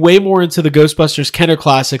would be way more into the Ghostbusters Kenner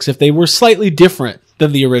Classics if they were slightly different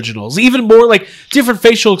than the originals. Even more, like, different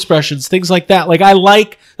facial expressions, things like that.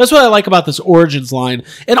 Like, that's what I like about this Origins line.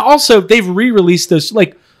 And also, they've re-released those...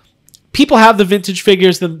 Like, people have the vintage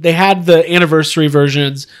figures, then they had the anniversary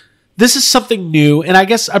versions. This is something new, and I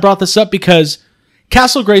guess I brought this up because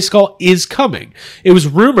Castle Grayskull is coming. It was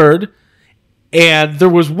rumored... And there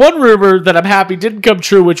was one rumor that I'm happy didn't come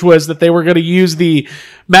true, which was that they were going to use the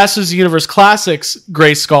Masters of the Universe Classics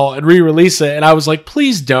Grayskull and re-release it. And I was like,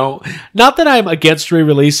 please don't. Not that I'm against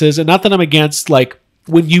re-releases, and not that I'm against, like,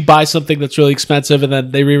 when you buy something that's really expensive and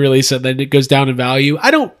then they re-release it and then it goes down in value.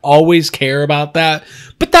 I don't always care about that.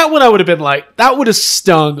 But that one I would have been like, that would have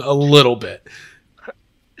stung a little bit.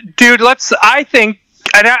 dude, I think,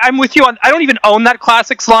 and I'm with you on, I don't even own that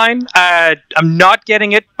Classics line. I'm not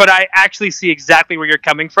getting it, but I actually see exactly where you're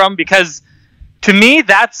coming from, because to me,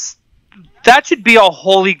 that should be a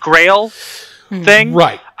holy grail thing.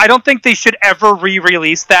 Right. I don't think they should ever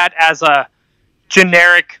re-release that as a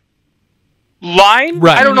generic line.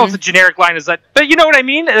 Right. I don't know if the generic line is that, but you know what I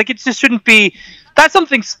mean? Like, it just shouldn't be, that's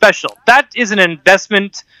something special. That is an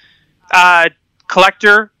investment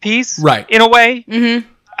collector piece, right, in a way. Mm-hmm.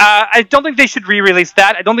 I don't think they should re-release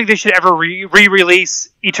that. I don't think they should ever re-release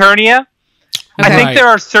Eternia. Okay. I think there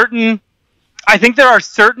are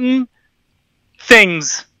certain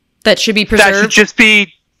things that should be preserved. that should just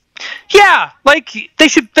be, like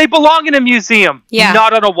they belong in a museum,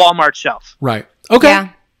 not on a Walmart shelf. right. Okay. Yeah.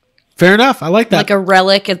 Fair enough. I like that. Like a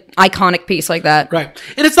relic, an iconic piece like that. Right.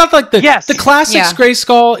 And it's not like the Classics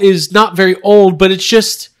Grayskull is not very old, but it's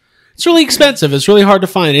really expensive. It's really hard to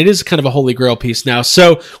find. It is kind of a holy grail piece now.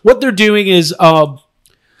 So what they're doing is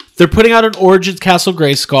they're putting out an Origins Castle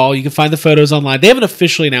Grayskull. You can find the photos online. They haven't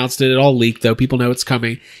officially announced it. It all leaked, though. People know it's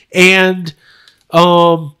coming. And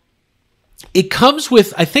it comes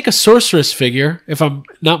with, I think, a sorceress figure, if I'm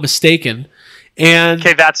not mistaken. And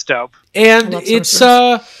okay, that's dope. And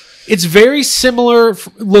it's very similar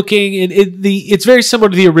looking, and it's very similar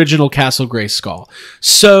to the original Castle Grayskull.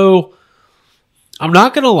 So I'm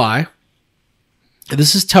not going to lie.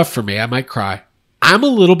 This is tough for me. I might cry. I'm a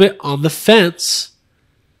little bit on the fence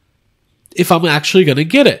if I'm actually going to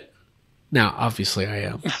get it. Now, obviously, I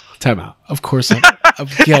am. Time out. Of course, I'm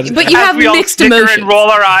getting it. But you have mixed emotions. And roll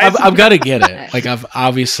our eyes. I've got to get it. Like, I've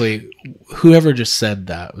obviously, whoever just said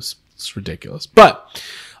that it's ridiculous. But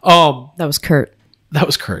that was Kurt. That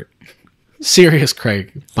was Kurt. Serious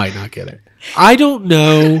Craig might not get it. I don't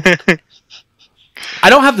know. I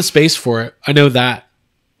don't have the space for it. I know that.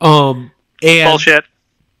 And bullshit.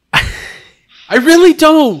 I really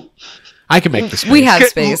don't. I can make the space. We have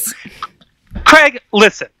space. Craig,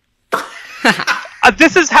 listen.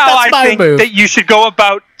 This is how I think that you should go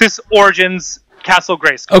about this Origins Castle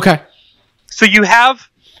Grayskull. Okay. So you have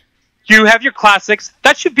your classics.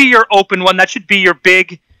 That should be your open one. That should be your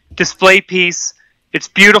big display piece. It's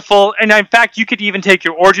beautiful. And in fact, you could even take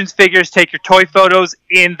your Origins figures, take your toy photos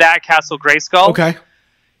in that Castle Grayskull. Okay.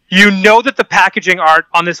 You know that the packaging art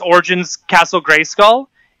on this Origins Castle Grayskull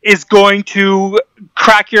is going to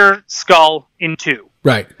crack your skull in two.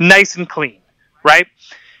 Right. Nice and clean. Right?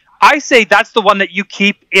 I say that's the one that you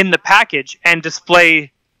keep in the package and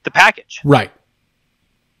display the package. Right.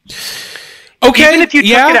 Okay. Even if you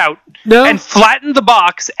took it out and flattened the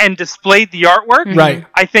box and displayed the artwork, right,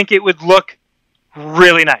 I think it would look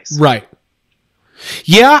really nice. Right.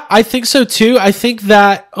 Yeah, I think so too. I think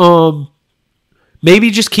that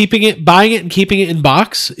maybe just buying it and keeping it in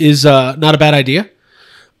box is not a bad idea.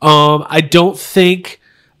 I don't think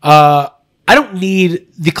I don't need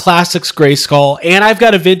the Classics Grayskull, and I've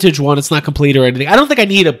got a vintage one. It's not complete or anything. I don't think I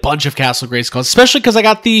need a bunch of Castle Grayskulls, especially because I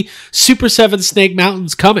got the Super 7 Snake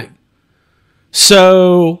Mountains coming.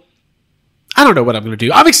 So I don't know what I'm going to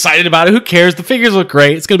do. I'm excited about it. Who cares? The figures look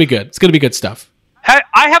great. It's going to be good. It's going to be good stuff.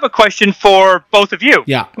 I have a question for both of you.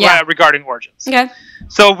 Yeah. Regarding Origins. Okay.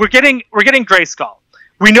 So we're getting Grayskull.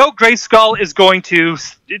 We know Grayskull is going to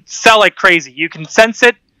sell like crazy. You can sense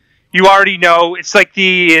it. You already know. It's like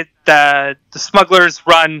the Smugglers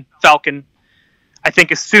Run Falcon. I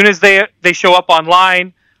think as soon as they show up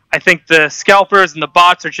online, I think the scalpers and the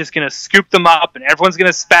bots are just going to scoop them up, and everyone's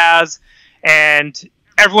going to spaz, and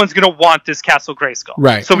everyone's going to want this Castle Grayskull.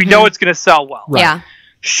 Right. So we know it's going to sell well. Right. Yeah.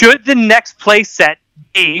 Should the next play set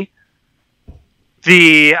be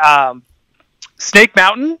the Snake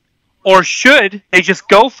Mountain, or should they just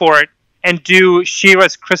go for it and do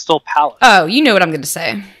She-Ra's Crystal Palace? Oh, you know what I'm going to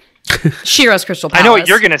say. She-Ra's Crystal Palace. I know what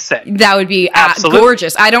you're going to say. That would be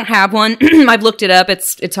gorgeous. I don't have one. I've looked it up.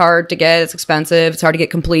 It's hard to get. It's expensive. It's hard to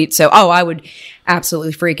get complete. So, I would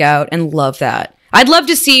absolutely freak out and love that. I'd love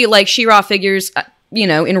to see like She-Ra figures,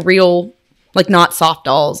 in real, like not soft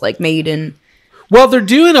dolls, like made in. Well, they're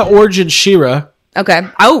doing an Origin She-Ra. Okay.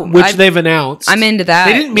 Which they've announced. I'm into that.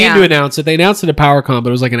 They didn't mean to announce it. They announced it at PowerCon, but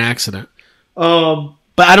it was like an accident.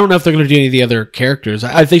 But I don't know if they're going to do any of the other characters.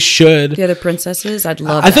 They should. The other princesses? I'd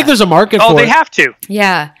love I think there's a market for it. Oh, they have to.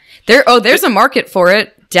 Yeah. There's a market for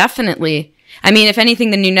it. Definitely. I mean, if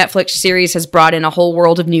anything, the new Netflix series has brought in a whole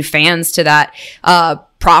world of new fans to that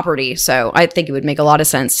property. So I think it would make a lot of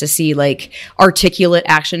sense to see like articulate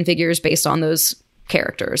action figures based on those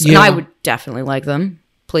characters. Yeah. And I would definitely like them.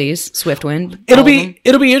 Please, Swiftwind. It'll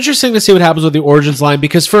be interesting to see what happens with the Origins line,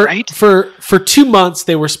 because for 2 months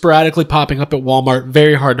they were sporadically popping up at Walmart,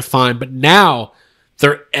 very hard to find, but now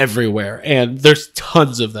they're everywhere and there's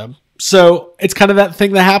tons of them. So it's kind of that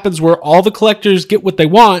thing that happens where all the collectors get what they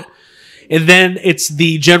want, and then it's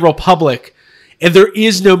the general public. And there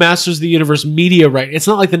is no Masters of the Universe media right. It's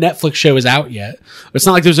not like the Netflix show is out yet. It's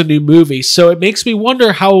not like there's a new movie. So it makes me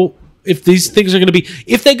wonder if these things are going to be,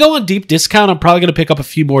 if they go on deep discount, I'm probably going to pick up a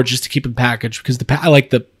few more just to keep them packaged because I like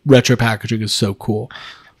the retro packaging is so cool.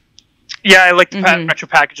 Yeah, I like the retro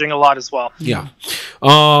packaging a lot as well. Yeah.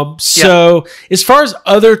 So as far as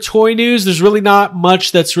other toy news, there's really not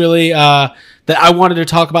much that's really that I wanted to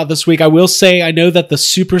talk about this week. I will say I know that the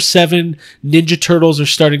Super 7 Ninja Turtles are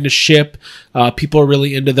starting to ship. People are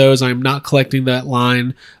really into those. I'm not collecting that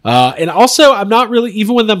line. And also, I'm not really,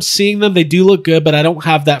 even when I'm seeing them, they do look good, but I don't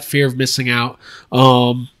have that fear of missing out.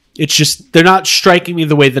 It's just, they're not striking me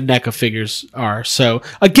the way the NECA figures are. So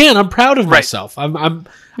again, I'm proud of myself.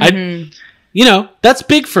 You know, that's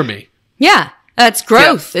big for me. Yeah, that's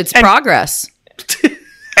growth. It's progress.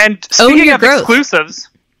 And speaking of growth. Exclusives.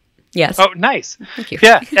 Yes. Oh, nice. Thank you.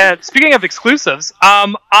 Yeah. Speaking of exclusives,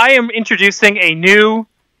 I am introducing a new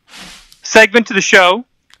segment to the show.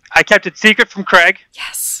 I kept it secret from Craig.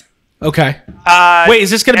 Yes. Okay. Wait, is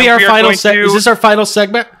this going to be our final segment? Is this our final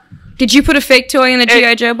segment? Did you put a fake toy in the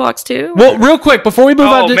G.I. Joe box too? Well, real quick, before we move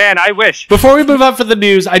on. Oh, man, I wish. Before we move on for the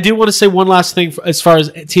news, I do want to say one last thing as far as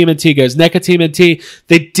TMNT goes. NECA TMNT,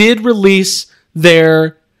 they did release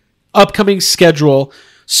their upcoming schedule.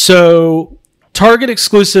 So, Target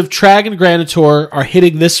exclusive Trag and Granitor are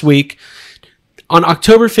hitting this week. On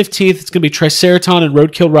October 15th, it's going to be Triceraton and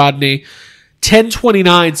Roadkill Rodney.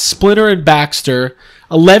 10/29, Splinter and Baxter.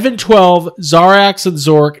 11/12, Zarax and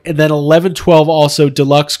Zork, and then 11/12 also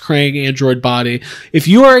Deluxe Krang Android Body. If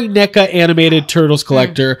you are a NECA animated Turtles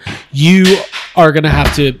collector, you are going to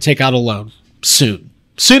have to take out a loan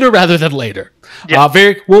sooner rather than later. Yeah.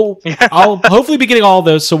 I'll hopefully be getting all of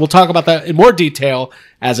those, so we'll talk about that in more detail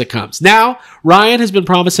as it comes. Now, Ryan has been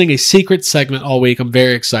promising a secret segment all week. I'm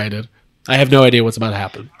very excited. I have no idea what's about to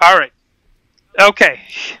happen. All right. Okay.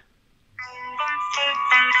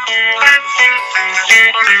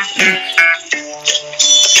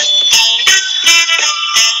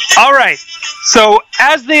 All right. So,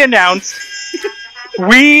 as they announced,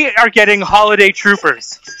 we are getting Holiday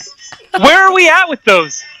Troopers. Where are we at with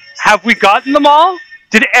those? Have we gotten them all?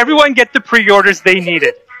 Did everyone get the pre-orders they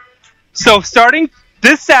needed? So, starting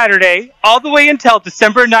this Saturday, all the way until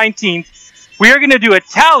December 19th, we are going to do a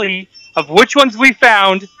tally of which ones we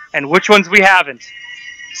found and which ones we haven't.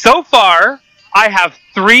 So far, I have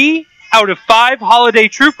 3 out of 5 Holiday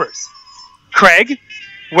Troopers. Craig,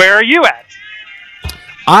 where are you at?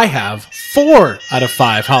 I have 4 out of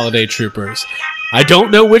 5 Holiday Troopers. I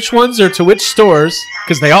don't know which ones are to which stores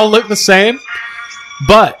because they all look the same,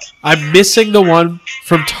 but I'm missing the one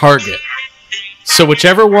from Target. So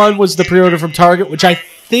whichever one was the pre-order from Target, which I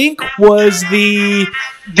think was the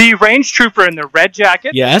Range Trooper in the red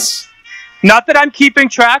jacket. Yes. Not that I'm keeping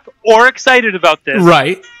track or excited about this.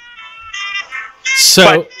 Right. So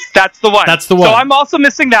but that's the one. That's the one. So I'm also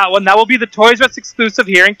missing that one. That will be the Toys R Us exclusive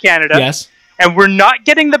here in Canada. Yes. And we're not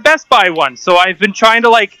getting the Best Buy one. So I've been trying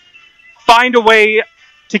to find a way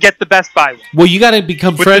to get the Best Buy one. Well, you got to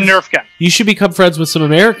become with friends. The Nerf gun. You should become friends with some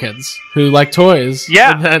Americans who like toys.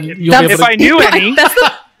 Yeah. And then you'll be able if I knew any.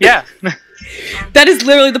 Yeah. That is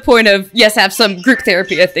literally the point of, have some group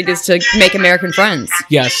therapy, I think, is to make American friends.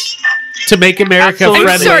 Yes. To make America Absolutely.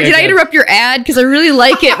 friendly. I'm sorry, did I interrupt your ad? Because I really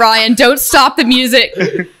like it, Ryan. Don't stop the music.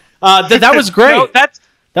 That was great. No,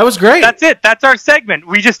 that was great. That's it. That's our segment.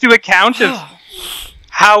 We just do a count of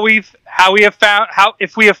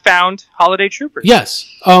if we have found Holiday Troopers. Yes.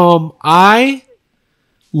 I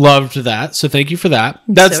loved that. So thank you for that.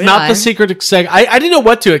 That's So not did the I. secret segment. I didn't know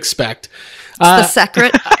what to expect. The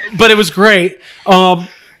secret. But it was great. But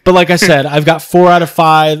like I said, I've got 4 out of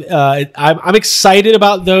 5. I'm excited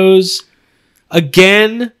about those.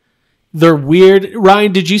 Again, they're weird.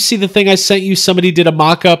 Ryan, did you see the thing I sent you? Somebody did a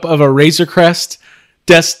mock-up of a Razor Crest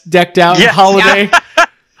decked out in holiday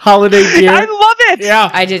gear. I love it. Yeah.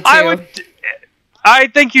 I did too. I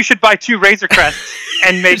think you should buy 2 Razor Crests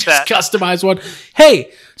and make that. Customize one.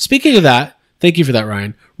 Hey, speaking of that, thank you for that,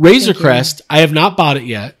 Ryan. Razor Crest, I have not bought it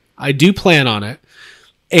yet. I do plan on it.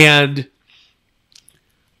 And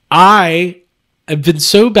I have been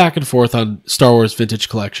so back and forth on Star Wars Vintage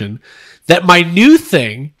Collection that my new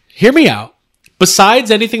thing, hear me out,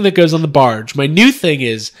 besides anything that goes on the barge, my new thing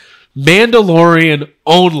is Mandalorian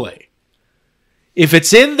only. If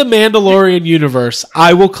it's in the Mandalorian universe,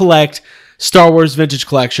 I will collect Star Wars Vintage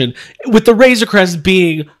Collection, with the Razor Crest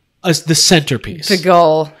being the centerpiece. The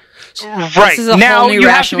goal. Right. Now, you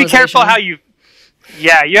have to be careful how you...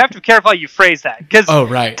 Yeah, you have to be careful how you phrase that. Because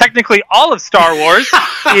technically all of Star Wars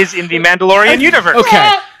is in the Mandalorian universe.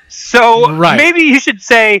 Okay. So Right. maybe you should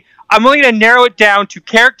say, I'm only going to narrow it down to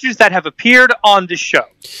characters that have appeared on the show.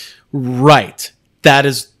 Right. That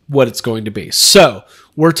is what it's going to be. So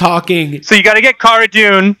we're talking. So you got to get Cara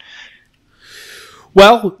Dune.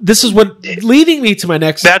 Well, this is what leading me to my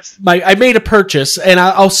next. I made a purchase, and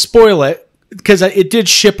I'll spoil it because it did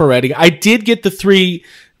ship already. I did get the 3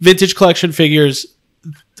 vintage collection figures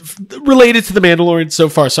related to the Mandalorian so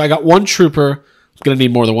far. So I got 1 trooper. I'm gonna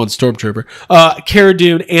need more than 1 stormtrooper. Cara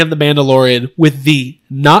Dune and the Mandalorian with the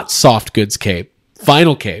not soft goods cape,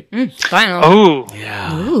 final cape. Final. Oh,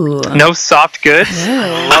 Yeah. Ooh. no soft goods.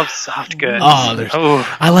 I love soft goods.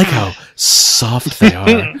 I like how soft they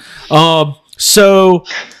are. So,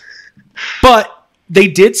 but they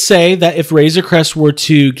did say that if Razor Crest were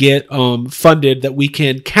to get funded, that we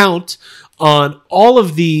can count on all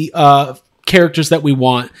of the characters that we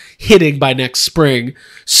want hitting by next spring.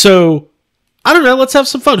 So, I don't know. Let's have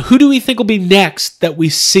some fun. Who do we think will be next that we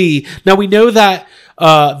see? Now, we know that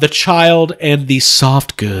the Child and the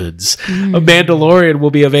soft goods of Mandalorian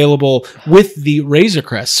will be available with the Razor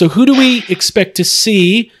Crest. So, who do we expect to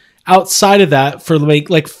see outside of that for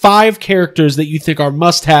like 5 characters that you think are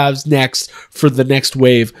must-haves next for the next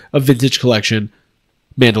wave of vintage collection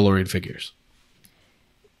Mandalorian figures?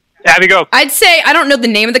 Abby, go. I'd say, I don't know the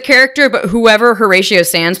name of the character, but whoever Horatio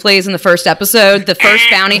Sands plays in the first episode, the first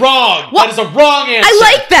bounty. Wrong. What? That is a wrong answer. I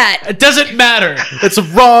like that. It doesn't matter. It's a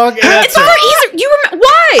wrong answer. It's more easy. You remember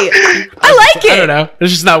why? I like it. I don't know.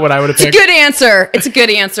 It's just not what I would have It's a picked. good answer. It's a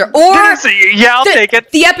good answer. Or Yeah, I'll take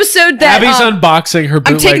it. the episode that Abby's unboxing her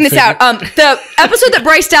bootleg I'm taking this figure. out. The episode that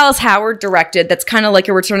Bryce Dallas Howard directed, that's kind of like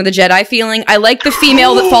a Return of the Jedi feeling. I like the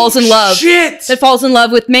female that falls in love. Shit. That falls in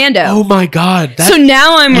love with Mando. Oh my god. So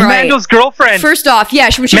now I'm right. Mando's girlfriend. First off, yeah,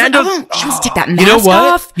 she was like, Mando's- she wants to take that mask You know what?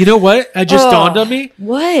 off. You know what? It just Oh. dawned on me.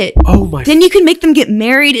 What? Oh my. Then you can make them get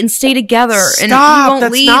married and stay together, and Stop. you won't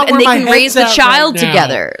That's leave, not and where they my can raise head's the at child right now.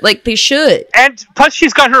 together, like they should. And plus,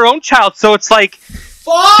 she's got her own child, so it's like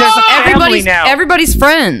there's a family now. Everybody's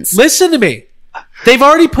friends. Listen to me. They've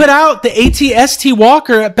already put out the AT-ST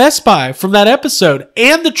Walker at Best Buy from that episode,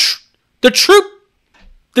 and the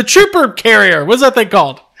trooper carrier. What's that thing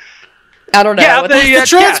called? I don't know. Yeah, what the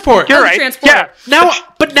transport. You're Oh, the right. transporter. Yeah.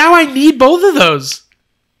 But now I need both of those.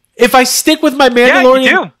 If I stick with my Yeah, Mandalorian, you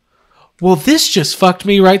do. well, this just fucked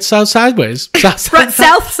me right south sideways. South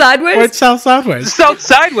sideways. Right south sideways. South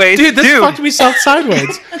sideways, Dude, this fucked me south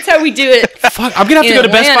sideways. That's how we do it. Fuck, I'm gonna have to In go to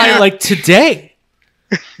Best Buy Atlanta. like today.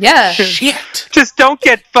 Yeah. Shit. Just don't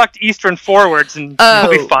get fucked eastern forwards, and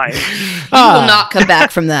Oh. you'll be fine. You will not come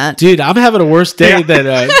back from that. Dude, I'm having a worse day Yeah. than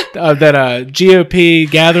that GOP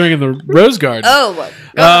gathering in the Rose Garden. Oh,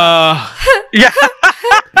 Yeah,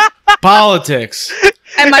 Politics.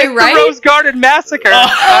 am I the right? Rose Garden massacre on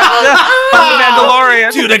the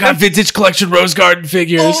Mandalorian. Dude, I got vintage collection Rose Garden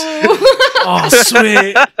figures. Oh,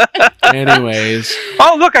 sweet. Anyways.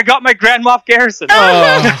 Oh, look, I got my Grand Moff Garrison.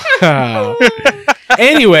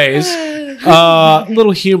 Anyways,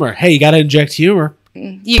 little humor. Hey, you got to inject humor.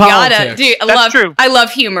 You Politics. gotta, dude. That's true. I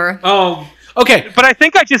love humor. Okay. But I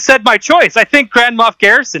think I just said my choice. I think Grand Moff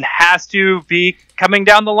Garrison has to be coming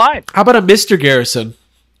down the line. How about a Mr. Garrison?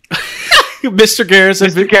 Mr. Garrison.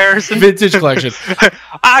 Mr. Garrison. Vintage collection.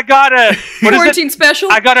 I got a what is Quarantine it?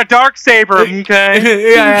 special. I got a dark saber.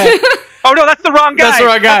 Okay. yeah. Oh no, that's the wrong guy. That's the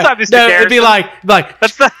wrong guy. That's not Mr. No, Garrison. it'd be like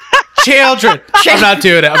That's the. children. I'm not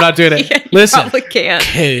doing it. Yeah, you Listen. probably can't.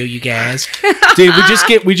 Cool, you guys. Dude,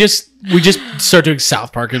 we just start doing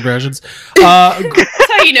South Park impressions.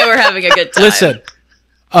 That's how you know we're having a good time. Listen.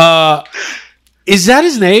 Is that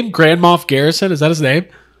his name? Grand Moff Garrison? Is that his name?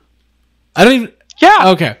 I don't even. Yeah.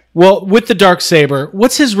 Okay. Well, with the Darksaber,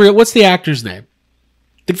 what's the actor's name?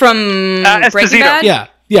 From Breaking Esposito. Bad.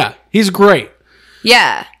 Yeah. He's great.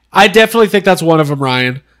 Yeah. I definitely think that's one of them,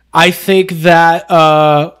 Ryan. I think that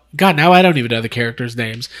God, now I don't even know the characters'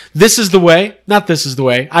 names. This is the way. Not This Is the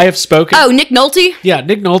Way. I have spoken. Oh, Nick Nolte, Yeah,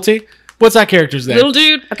 Nick Nolte. What's that character's name? little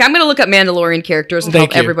dude. Okay, I'm gonna look up Mandalorian characters and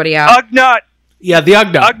Thank help you. everybody out. Ugnaught. Yeah, the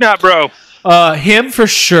Ugnaught. Ugnaught, bro. Him for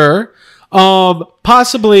sure.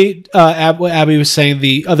 Possibly what Abby was saying,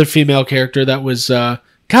 the other female character that was God,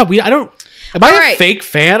 I don't am I All a right. fake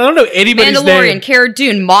fan? I don't know anybody's Mandalorian, name. Cara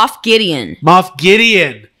Dune, Moff Gideon, Moff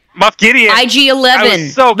Gideon. Moff Gideon. I IG-11.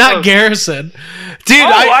 was so Not close. Garrison. Dude,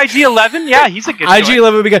 Oh, IG-11? Yeah, he's a good choice.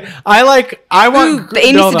 IG-11 would be good. I want Ooh, the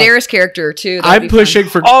Amy no, no. Sedaris character too. That'd I'm be fun. pushing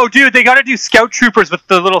for Oh, dude, they got to do Scout Troopers with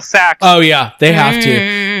the little sacks. Oh yeah, they have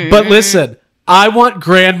to. But listen, I want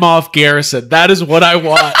Grand Moff Garrison. That is what I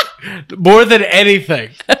want more than anything.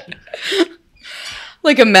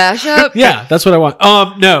 Like a mashup? Yeah, that's what I want.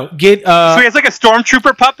 No, get So he has like a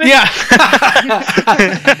stormtrooper puppet. yeah.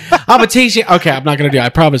 I'm a teach you. Okay, I'm not gonna do it. I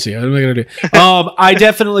promise you. I'm not gonna do it. I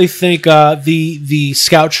definitely think the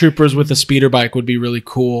scout troopers with the speeder bike would be really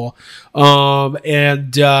cool.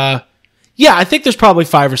 Yeah, I think there's probably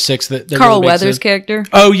 5 or 6 that Carl really makes Weathers' it. character.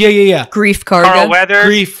 Oh yeah. Grief Cargo. Carl Weathers.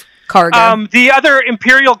 Grief. Cargo. The other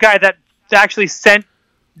Imperial guy that actually sent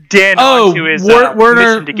Din Oh, onto his Werner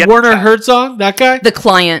mission to get Werner the pack. Herzog, that guy. The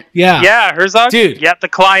client. Yeah, Yeah, Herzog. Dude. Yep, the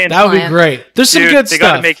client. that would be Client. great. There's some Dude, good they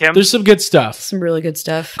gotta stuff. make him. There's some good stuff. Some really good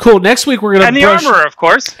stuff. Cool. Next week we're gonna and the brush- armorer, of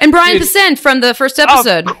course. And Brian Dude. Pascent from the first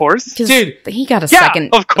episode. Of course. 'Cause Dude. he got a Yeah,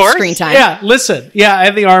 second of course. screen time. Yeah, listen. Yeah,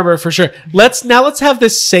 and the armor for sure. Let's have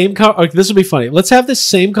this same. This will be funny. Let's have this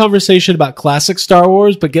same conversation about classic Star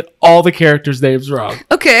Wars, but get all the characters' names wrong.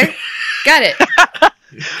 Okay. Got it.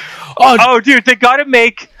 Oh, dude, they got to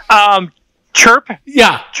make Yeah.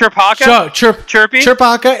 Chirpaka. Chirpy.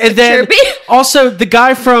 Chirpaka, and then Chirpy? also the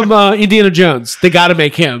guy from Indiana Jones. They got to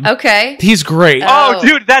make him. Okay. He's great. Oh, Oh.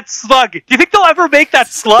 dude, that slug. Do you think they'll ever make that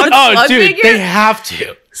slug? Oh, Slug dude, figure? they have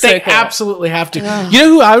to. So They cool. absolutely have to. You know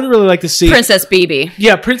who I would really like to see? Princess BB.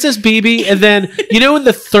 Yeah, Princess BB, and then in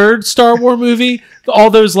the third Star Wars movie, all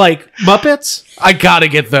those like Muppets. I gotta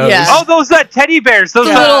get those. Yeah. Oh, those teddy bears. Those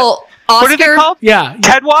The little Oscar. what are they called? Yeah,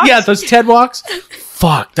 Ted Walks? Yeah, those Ted Walks.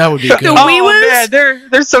 Fuck, that would be good. The Oh Wee-woos? man,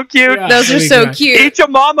 they're so cute. Yeah. Those are That'd be so great. cute. Eat your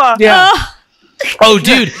mama. Yeah. Oh, Oh,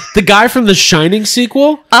 dude, the guy from the Shining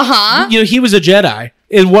sequel. uh-huh. He was a Jedi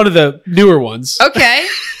in one of the newer ones. Okay.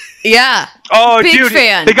 Yeah. Oh, Big dude,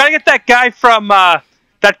 fan. they gotta get that guy from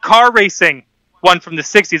that car racing one from the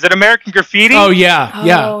 '60s, that American Graffiti. Oh yeah,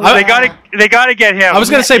 yeah. Oh, I, They gotta get him. I was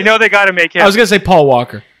gonna say- they gotta make him. I was gonna say Paul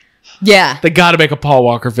Walker. Yeah. They got to make a Paul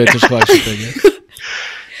Walker vintage collection figure.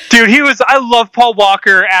 Dude, I love Paul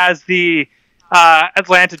Walker as the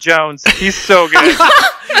Atlanta Jones. He's so good.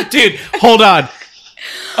 Dude, hold on.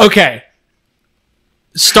 Okay.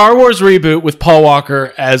 Star Wars reboot with Paul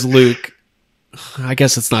Walker as Luke. I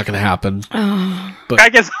guess it's not going to happen. I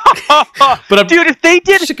guess. But I'm- dude, if they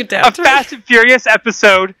did Shook it down. a Fast and Furious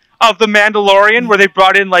episode of The Mandalorian where they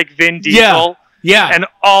brought in like Vin Diesel Yeah. and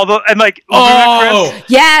all the Ludacris Oh,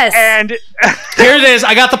 Yes. and here it is.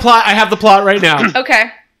 I got the plot. I have the plot right now.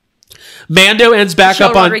 okay. Mando ends back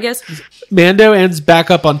Michelle up on Rodriguez. Mando ends back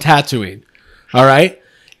up on Tatooine. All right?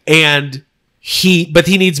 And he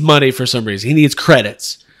needs money for some reason. He needs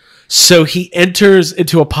credits. So he enters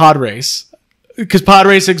into a pod race because pod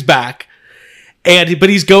racing's back. But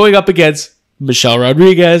he's going up against Michelle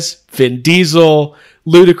Rodriguez, Vin Diesel,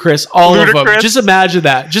 Ludacris, all of them. Ludacris. Just imagine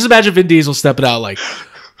that. Just imagine Vin Diesel stepping out like,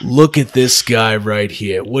 look at this guy right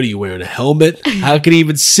here. What are you wearing? A helmet? How can he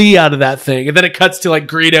even see out of that thing? And then it cuts to like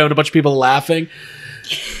Greedo and a bunch of people laughing.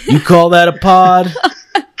 You call that a pod?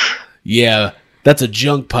 Yeah, that's a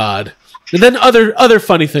junk pod. And then other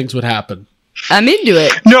funny things would happen. I'm into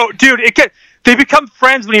it. no, dude, they become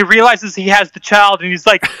friends when he realizes he has the child, and he's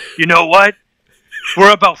like, you know what?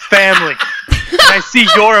 We're about family. And I see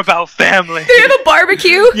you're about family. They have a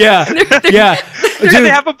barbecue. Yeah, yeah. And Dude, they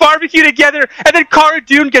have a barbecue together, and then Cara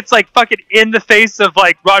Dune gets like fucking in the face of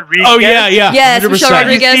like Rodriguez. oh yeah, yeah. Yes, 100%. Michelle You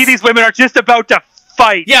Rodriguez. see these women are just about to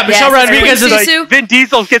fight. Yeah, Michelle Yes, Rodriguez is and like, Sisu. Vin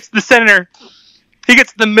Diesel gets the center. He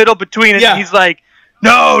gets the middle between it, Yeah. and he's like,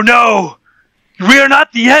 no, we are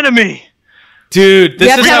not the enemy. dude, You this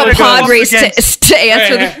have is to how have it a pod goes. race to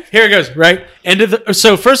answer Right, the. here it goes. Right,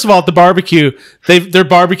 so first of all, at the barbecue, they're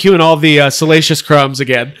barbecuing all the salacious crumbs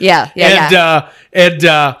again. Yeah, yeah, and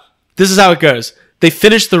this is how it goes. They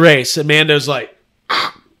finish the race, and Mando's like,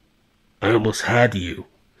 "I almost had you,"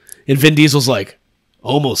 and Vin Diesel's like,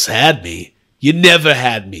 "Almost had me. You never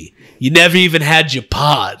had me. You never even had your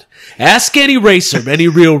pod. Ask any racer, any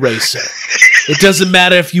real racer. It doesn't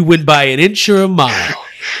matter if you win by an inch or a mile."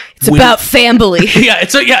 It's about family. Yeah,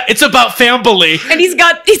 it's about family. And he's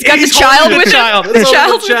got the He's child holding with the child. him. It's The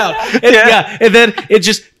holding child. the child. And, yeah, and then it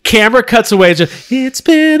just camera cuts away. It's just, it's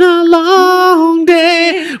been a long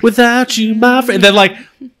day without you, my friend. And then like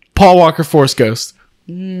Paul Walker Force Ghost.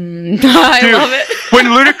 I Dude, love it. When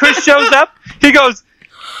Ludacris shows up, he goes,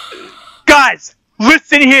 guys,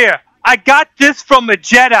 listen here. I got this from a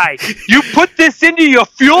Jedi. You put this into your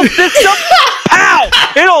fuel system, pow!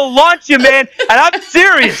 It'll launch you, man. And I'm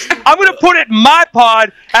serious. I'm going to put it in my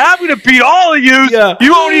pod, and I'm going to beat all of you. Yeah.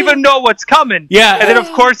 You won't even know what's coming. Yeah. And then,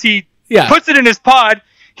 of course, he Yeah. puts it in his pod.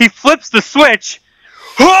 He flips the switch.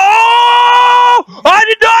 Oh! I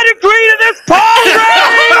did not agree to this pod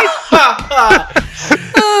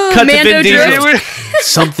race! Cut Mando to Vin drift. Diesel.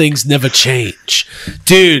 Some things never change.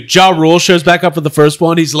 Dude, Ja Rule shows back up for the first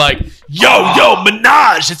one. He's like, yo,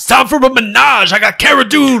 Minaj. It's time for a Minaj. I got Cara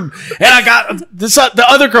Dune. And I got the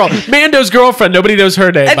other girl. Mando's girlfriend. Nobody knows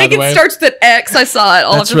her name, I by think the it way. starts with X. I saw it.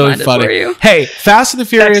 I'll That's have to really find funny. it for you. Hey, Fast and the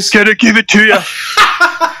Furious. Gonna give it to you.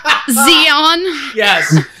 Xeon.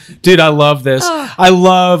 Yes. Dude, I love this. I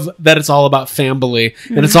love that it's all about family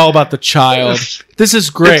and it's all about the child. This is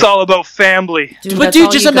great. It's all about family. Dude, But that's dude,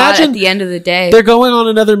 all just you got imagine at the end of the day. They're going on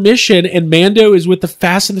another mission and Mando is with the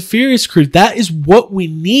Fast and the Furious crew. That is what we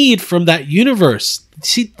need from that universe.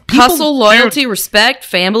 See, people, Hustle, loyalty, respect,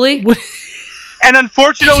 family. And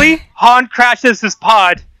unfortunately, Han crashes his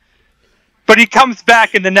pod, but he comes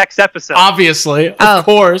back in the next episode. obviously, of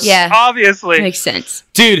course. Yeah. Obviously. Makes sense.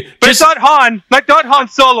 Dude, But just it's not Han, not Han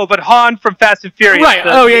Solo, but Han from Fast and Furious. Right.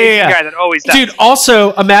 The Oh, yeah, Asian yeah. guy that always does. dude,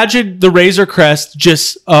 also imagine the Razor Crest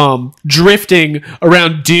just drifting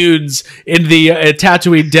around dunes in the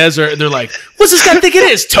Tatooine desert and they're like, what's this guy think it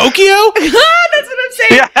is? Tokyo? That's what I'm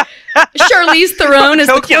saying. Yeah. Charlize Theron is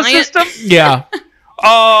the Tokyo client. system. Yeah.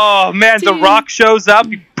 Oh man, The Dude. Rock shows up.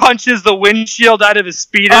 He punches the windshield out of his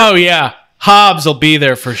speeder. Oh, yeah. Hobbs will be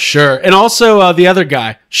there for sure. And also the other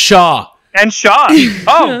guy, Shaw. And Shaw.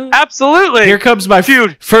 Oh, absolutely. Here comes my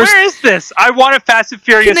Dude, first. where is this? I want a Fast and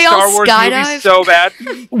Furious Can they all Star Wars skydive? movie so bad.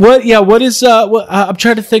 What? Yeah. What is? I'm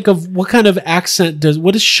trying to think of what kind of accent does.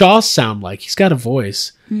 What does Shaw sound like? He's got a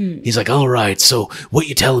voice. He's like, all right. So what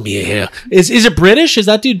you telling me here? Is it British? Is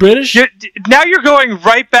that dude British? Now you're going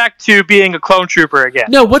right back to being a clone trooper again.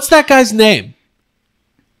 No. What's that guy's name?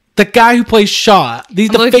 The guy who plays Shaw. The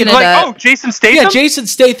looking famous- it Like, up. oh, Jason Statham? yeah, Jason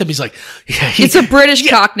Statham. He's like, yeah, It's a British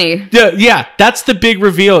Cockney. yeah. That's the big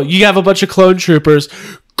reveal. You have a bunch of clone troopers.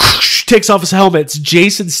 Takes off his helmet. It's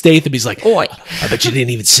Jason Statham. He's like, Oi. I bet you didn't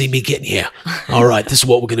even see me getting here. All right, this is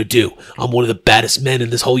what we're going to do. I'm one of the baddest men in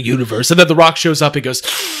this whole universe. And then The Rock shows up and goes,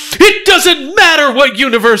 it doesn't matter what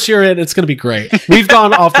universe you're in. It's going to be great. We've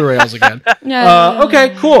gone off the rails again.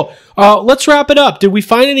 Okay, cool. Let's wrap it up. Did we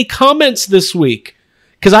find any comments this week?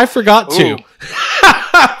 Because I forgot to. Ooh.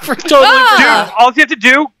 Totally Dude, all you have to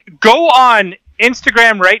do, go on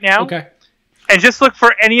Instagram right now Okay. and just look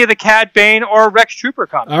for any of the Cad Bane or Rex Trooper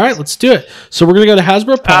comments. All right, let's do it. So we're going to go to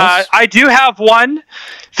Hasbro Pulse. I do have one.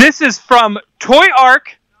 This is from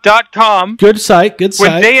ToyArk.com. Good site. Good When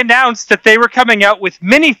site. they announced that they were coming out with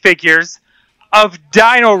minifigures of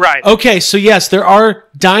Dino Riders. Okay, so yes, there are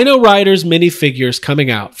Dino Riders minifigures coming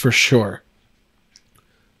out for sure.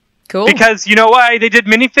 Cool. Because you know why they did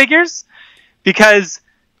minifigures? Because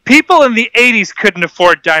people in the 80s couldn't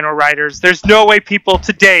afford Dino Riders. There's no way people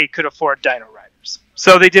today could afford Dino Riders.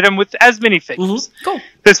 So they did them as minifigures. Cool.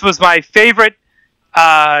 This was my favorite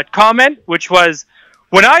comment, which was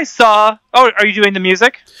when I saw... Oh, are you doing the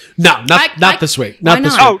music? No, not this week. Not why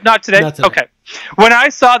this not? week. Oh, not today? Not today. Okay. When I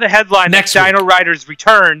saw the headline Next that Dino week. Riders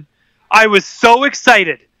return, I was so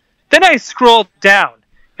excited. Then I scrolled down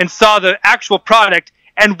and saw the actual product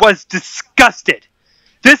and was disgusted.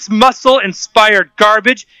 This muscle-inspired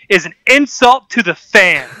garbage is an insult to the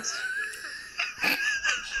fans.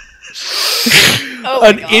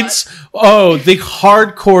 The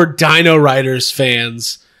hardcore Dino Riders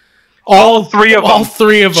fans. All three of them. All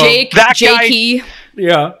three of them. Jake, That guy- Jakey.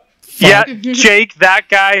 Yeah. Yeah, Jake, that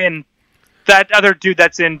guy, and that other dude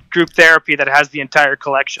that's in group therapy that has the entire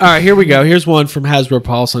collection. All right, here we go. Here's one from Hasbro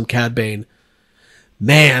Pulse on Cad Bane.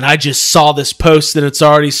 Man, I just saw this post and it's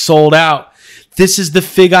already sold out. This is the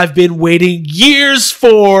fig I've been waiting years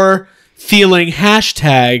for. Feeling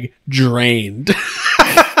hashtag drained.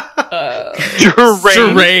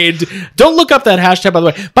 Drained. Don't look up that hashtag, by the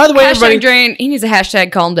way. By the way, everybody, Hashtag drain. He needs a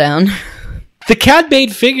hashtag calm down. the Cad Bane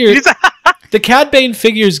figure, the Cad Bane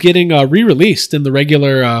figure is getting re-released in the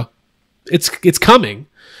regular. It's coming.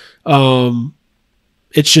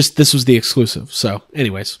 It's just this was the exclusive. So,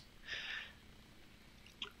 anyways,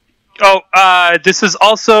 This is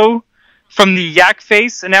also from the Yak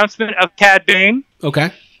Face announcement of Cad Bane.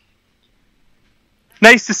 okay.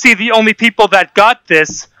 Nice to see the only people that got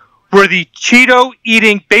this were the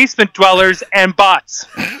Cheeto-eating basement dwellers and bots.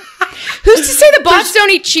 Who's to say the bots don't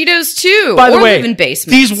eat Cheetos too? By the or way, live in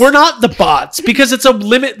basements? these were not the bots because it's a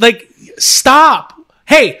limit. Like, stop.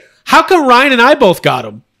 Hey, how come Ryan and I both got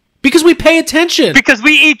them? Because we pay attention. Because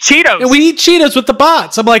we eat Cheetos. And we eat Cheetos with the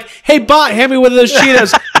bots. I'm like, hey, bot, hand me one of those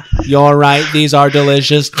Cheetos. You're right. These are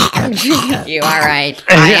delicious. You are right.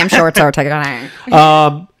 I am short sword.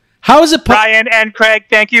 How is it Ryan and Craig,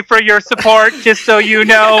 thank you for your support. Just so you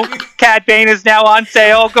know, Cad Bane is now on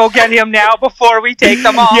sale. Go get him now before we take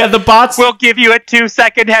them off. Yeah, the bots will give you a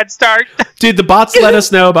 2-second head start. Dude, the bots let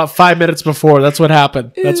us know about 5 minutes before. That's what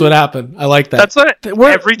happened. I like that. That's what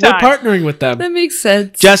every time. We're partnering with them. That makes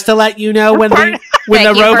sense. Just to let you know, when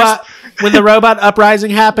the robot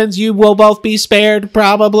uprising happens, you will both be spared,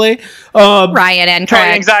 probably. Ryan and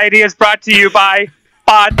Craig. Anxiety is brought to you by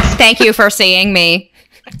bots. Thank you for seeing me.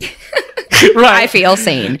 Right. I feel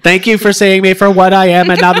seen. Thank you for seeing me for what I am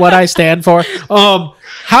and not what I stand for.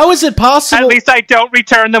 How is it possible? At least I don't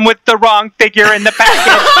return them with the wrong figure in the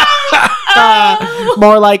package.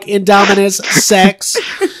 More like Indominus sex.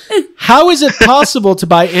 How is it possible to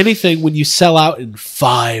buy anything when you sell out in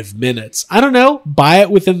 5 minutes? I don't know. Buy it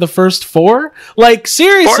within the first 4? Like,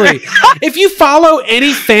 seriously. If you follow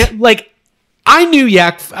any fan... Like, I knew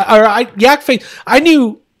I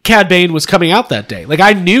knew Cad Bane was coming out that day. Like,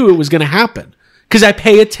 I knew it was going to happen because I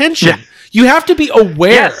pay attention. Yeah. You have to be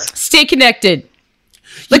aware. Yes. Stay connected.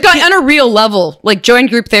 Like on a real level, like join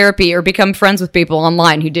group therapy or become friends with people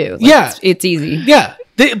online who do. Like, it's easy. Yeah.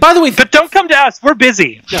 By the way, but don't come to us. We're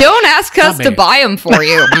busy. No, don't ask us to buy them for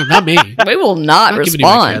you. Not me. We will not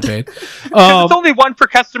respond. It's only one per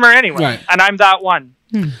customer anyway, right. And I'm that one.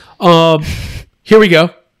 Here we go.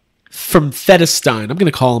 From Thedestein. I'm going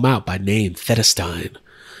to call him out by name. Thedestein.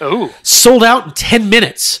 Ooh. Sold out in 10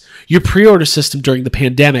 minutes. Your pre-order system during the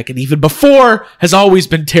pandemic and even before has always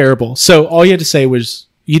been terrible. So all you had to say was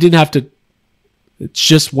you didn't have to. It's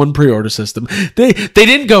just one pre-order system. They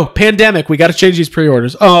didn't go pandemic. We got to change these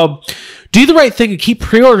pre-orders. Do the right thing and keep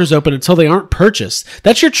pre-orders open until they aren't purchased.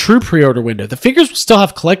 That's your true pre-order window. The figures will still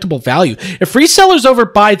have collectible value. If resellers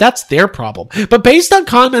overbuy, that's their problem. But based on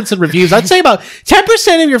comments and reviews, I'd say about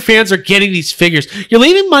 10% of your fans are getting these figures. You're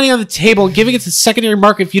leaving money on the table and giving it to the secondary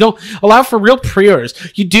market if you don't allow for real pre-orders.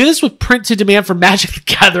 You do this with print to demand for Magic the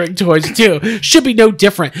Gathering toys too. Should be no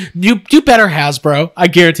different. Do better, Hasbro. I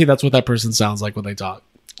guarantee that's what that person sounds like when they talk.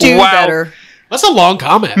 Do better. That's a long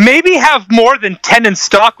comment. Maybe have more than 10 in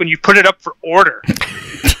stock when you put it up for order.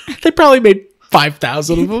 They probably made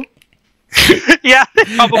 5,000 of them. Yeah.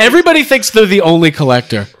 Everybody thinks they're the only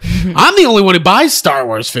collector. I'm the only one who buys Star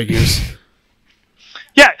Wars figures.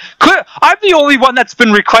 Yeah. I'm the only one that's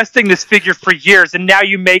been requesting this figure for years, and now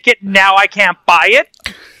you make it. Now I can't buy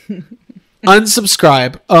it.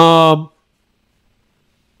 Unsubscribe.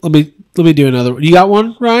 Let me do another one. You got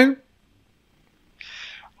one, Ryan?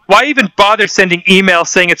 Why even bother sending email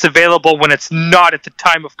saying it's available when it's not at the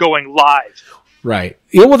time of going live? Right.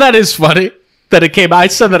 Yeah, well, that is funny that it came. I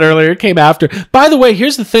said that earlier. It came after. By the way,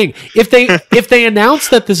 here's the thing: if they announce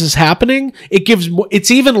that this is happening,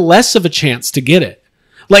 it's even less of a chance to get it.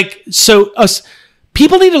 Like, so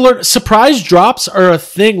people need to learn. Surprise drops are a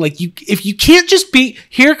thing. Like, if you can't just be.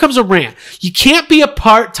 Here comes a rant. You can't be a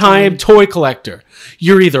part-time toy collector.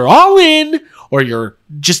 You're either all in, or you're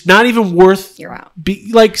just not even worth... You're out.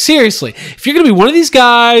 Like, seriously. If you're going to be one of these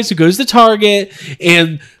guys who goes to Target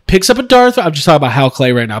and picks up a Darth... I'm just talking about Hal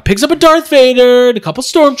Clay right now. Picks up a Darth Vader and a couple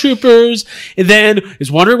Stormtroopers and then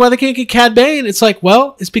is wondering why they can't get Cad Bane. It's like,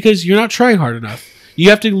 well, it's because you're not trying hard enough. You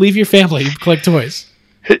have to leave your family and collect toys.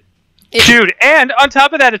 Dude, and on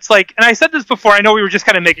top of that, it's like... And I said this before. I know we were just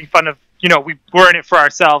kind of making fun of... we were in it for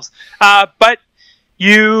ourselves. But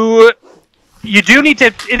you do need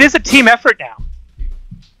to... It is a team effort now.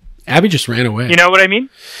 Abby just ran away. You know what I mean?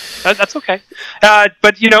 That's okay. But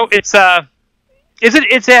it's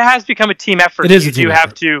it has become a team effort. It is a team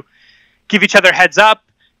effort. You have to give each other heads up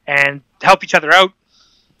and help each other out.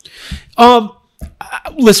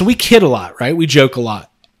 Listen, we kid a lot, right? We joke a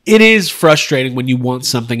lot. It is frustrating when you want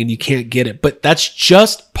something and you can't get it, but that's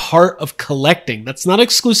just part of collecting. That's not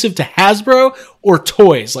exclusive to Hasbro or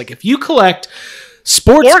toys. Like, if you collect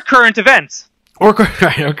sports or current events, or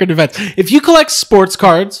current events, if you collect sports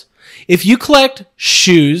cards, if you collect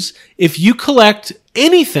shoes, if you collect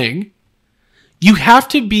anything, you have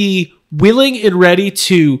to be willing and ready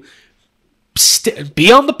to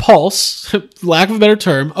be on the pulse, lack of a better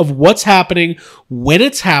term, of what's happening, when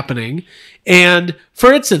it's happening. And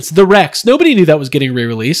for instance, the Rex, nobody knew that was getting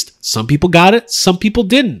re-released. Some people got it, some people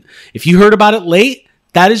didn't. If you heard about it late,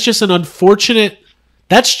 that is just an unfortunate,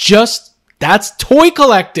 that's toy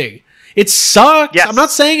collecting. It sucks. Yes. I'm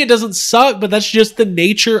not saying it doesn't suck, but that's just the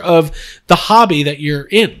nature of the hobby that you're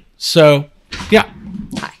in. So, yeah.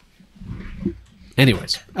 Hi.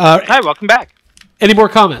 Anyways. Hi, welcome back. Any more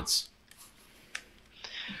comments?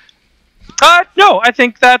 No, I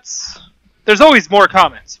think there's always more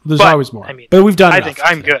comments. There's always more. I mean, but we've done enough. I think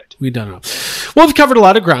I'm good. We've done it all. Well, we've covered a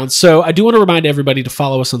lot of ground, so I do want to remind everybody to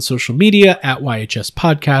follow us on social media at YHS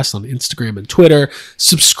Podcast on Instagram and Twitter.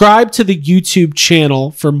 Subscribe to the YouTube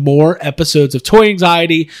channel for more episodes of Toy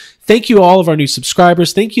Anxiety. Thank you all of our new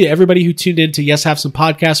subscribers. Thank you to everybody who tuned in to Yes Have Some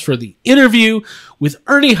Podcast for the interview with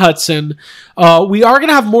Ernie Hudson. We are going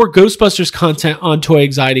to have more Ghostbusters content on Toy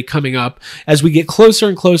Anxiety coming up as we get closer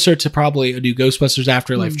and closer to probably a new Ghostbusters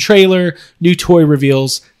Afterlife trailer, new toy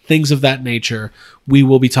reveals, things of that nature. We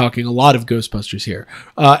will be talking a lot of Ghostbusters here.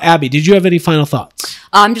 Abby, did you have any final thoughts?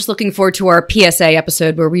 I'm just looking forward to our PSA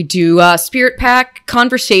episode where we do Spirit Pack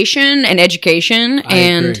conversation and education.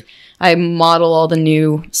 Agree. I model all the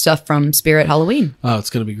new stuff from Spirit Halloween. Oh, it's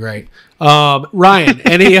going to be great. Ryan,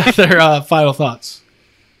 any other final thoughts?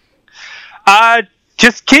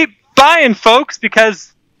 Just keep buying, folks,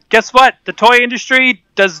 because guess what? The toy industry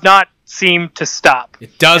does not seem to stop.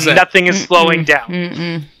 It doesn't. And nothing is slowing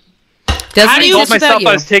down. Doesn't I told myself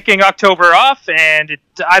I was taking October off, and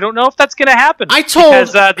I don't know if that's going to happen.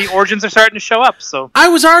 Because the origins are starting to show up. So I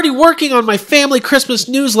was already working on my family Christmas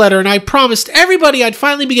newsletter, and I promised everybody I'd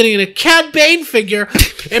finally be getting a Cad Bane figure,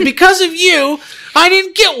 and because of you, I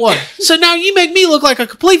didn't get one. So now you make me look like a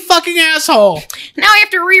complete fucking asshole. Now I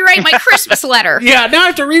have to rewrite my Christmas letter. Yeah, now I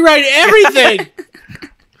have to rewrite everything.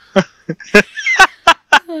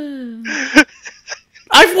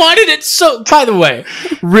 I've wanted it so... By the way,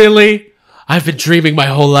 really? I've been dreaming my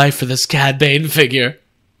whole life for this Cad Bane figure.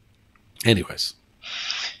 Anyways.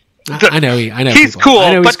 I know he's people. cool,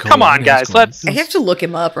 I know but cool. come on, guys. Let's... I have to look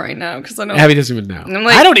him up right now because I don't... Abby doesn't even know. I'm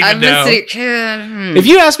like, I don't even know. If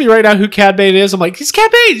you ask me right now who Cad Bane is, I'm like, he's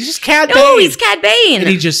Cad Bane. He's just Cad Bane. No, he's Cad Bane. And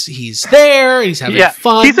he's there, and he's having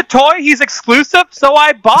fun. He's a toy, he's exclusive, so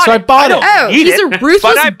I bought it. Oh, he's a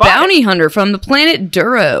ruthless bounty hunter from the planet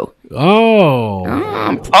Duro.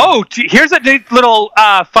 Here's a neat little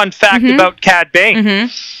fun fact about Cad Bane.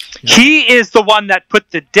 He is the one that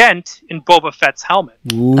put the dent in Boba Fett's helmet.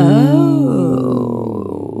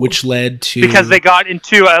 Which led to... Because they got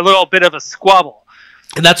into a little bit of a squabble.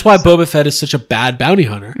 And that's why Boba Fett is such a bad bounty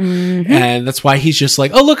hunter. And that's why he's just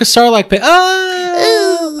like, oh, look, a Sarlacc pit.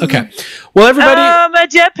 Oh! Okay. Well, everybody... Oh, my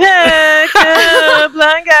jetpack!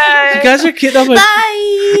 Blind guy! You guys are kidding.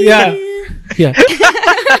 Bye! Yeah. Yeah.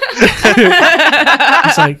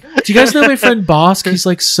 He's like, do you guys know my friend Bosk? He's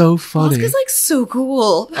like so funny. Bosk is like so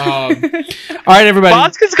cool. All right, everybody.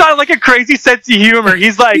 Bosk has got like a crazy sense of humor.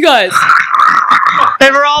 He's like, you guys.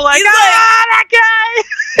 They were all like, that guy.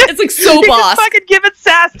 It's like so He's Bosk. just fucking giving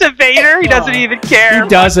sass to Vader. He doesn't even care. He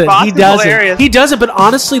doesn't. Bosk He is doesn't. hilarious. He doesn't. But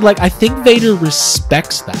honestly, like, I think Vader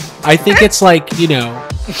respects that. I think it's like,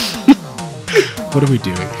 what are we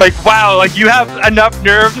doing? Like, wow, like you have enough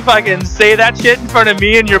nerve to fucking say that shit in front of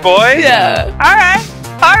me and your boys? Yeah. All right.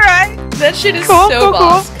 That shit is Cool.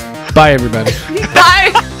 Bosk. Bye, everybody.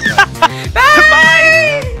 Bye. Bye. Bye.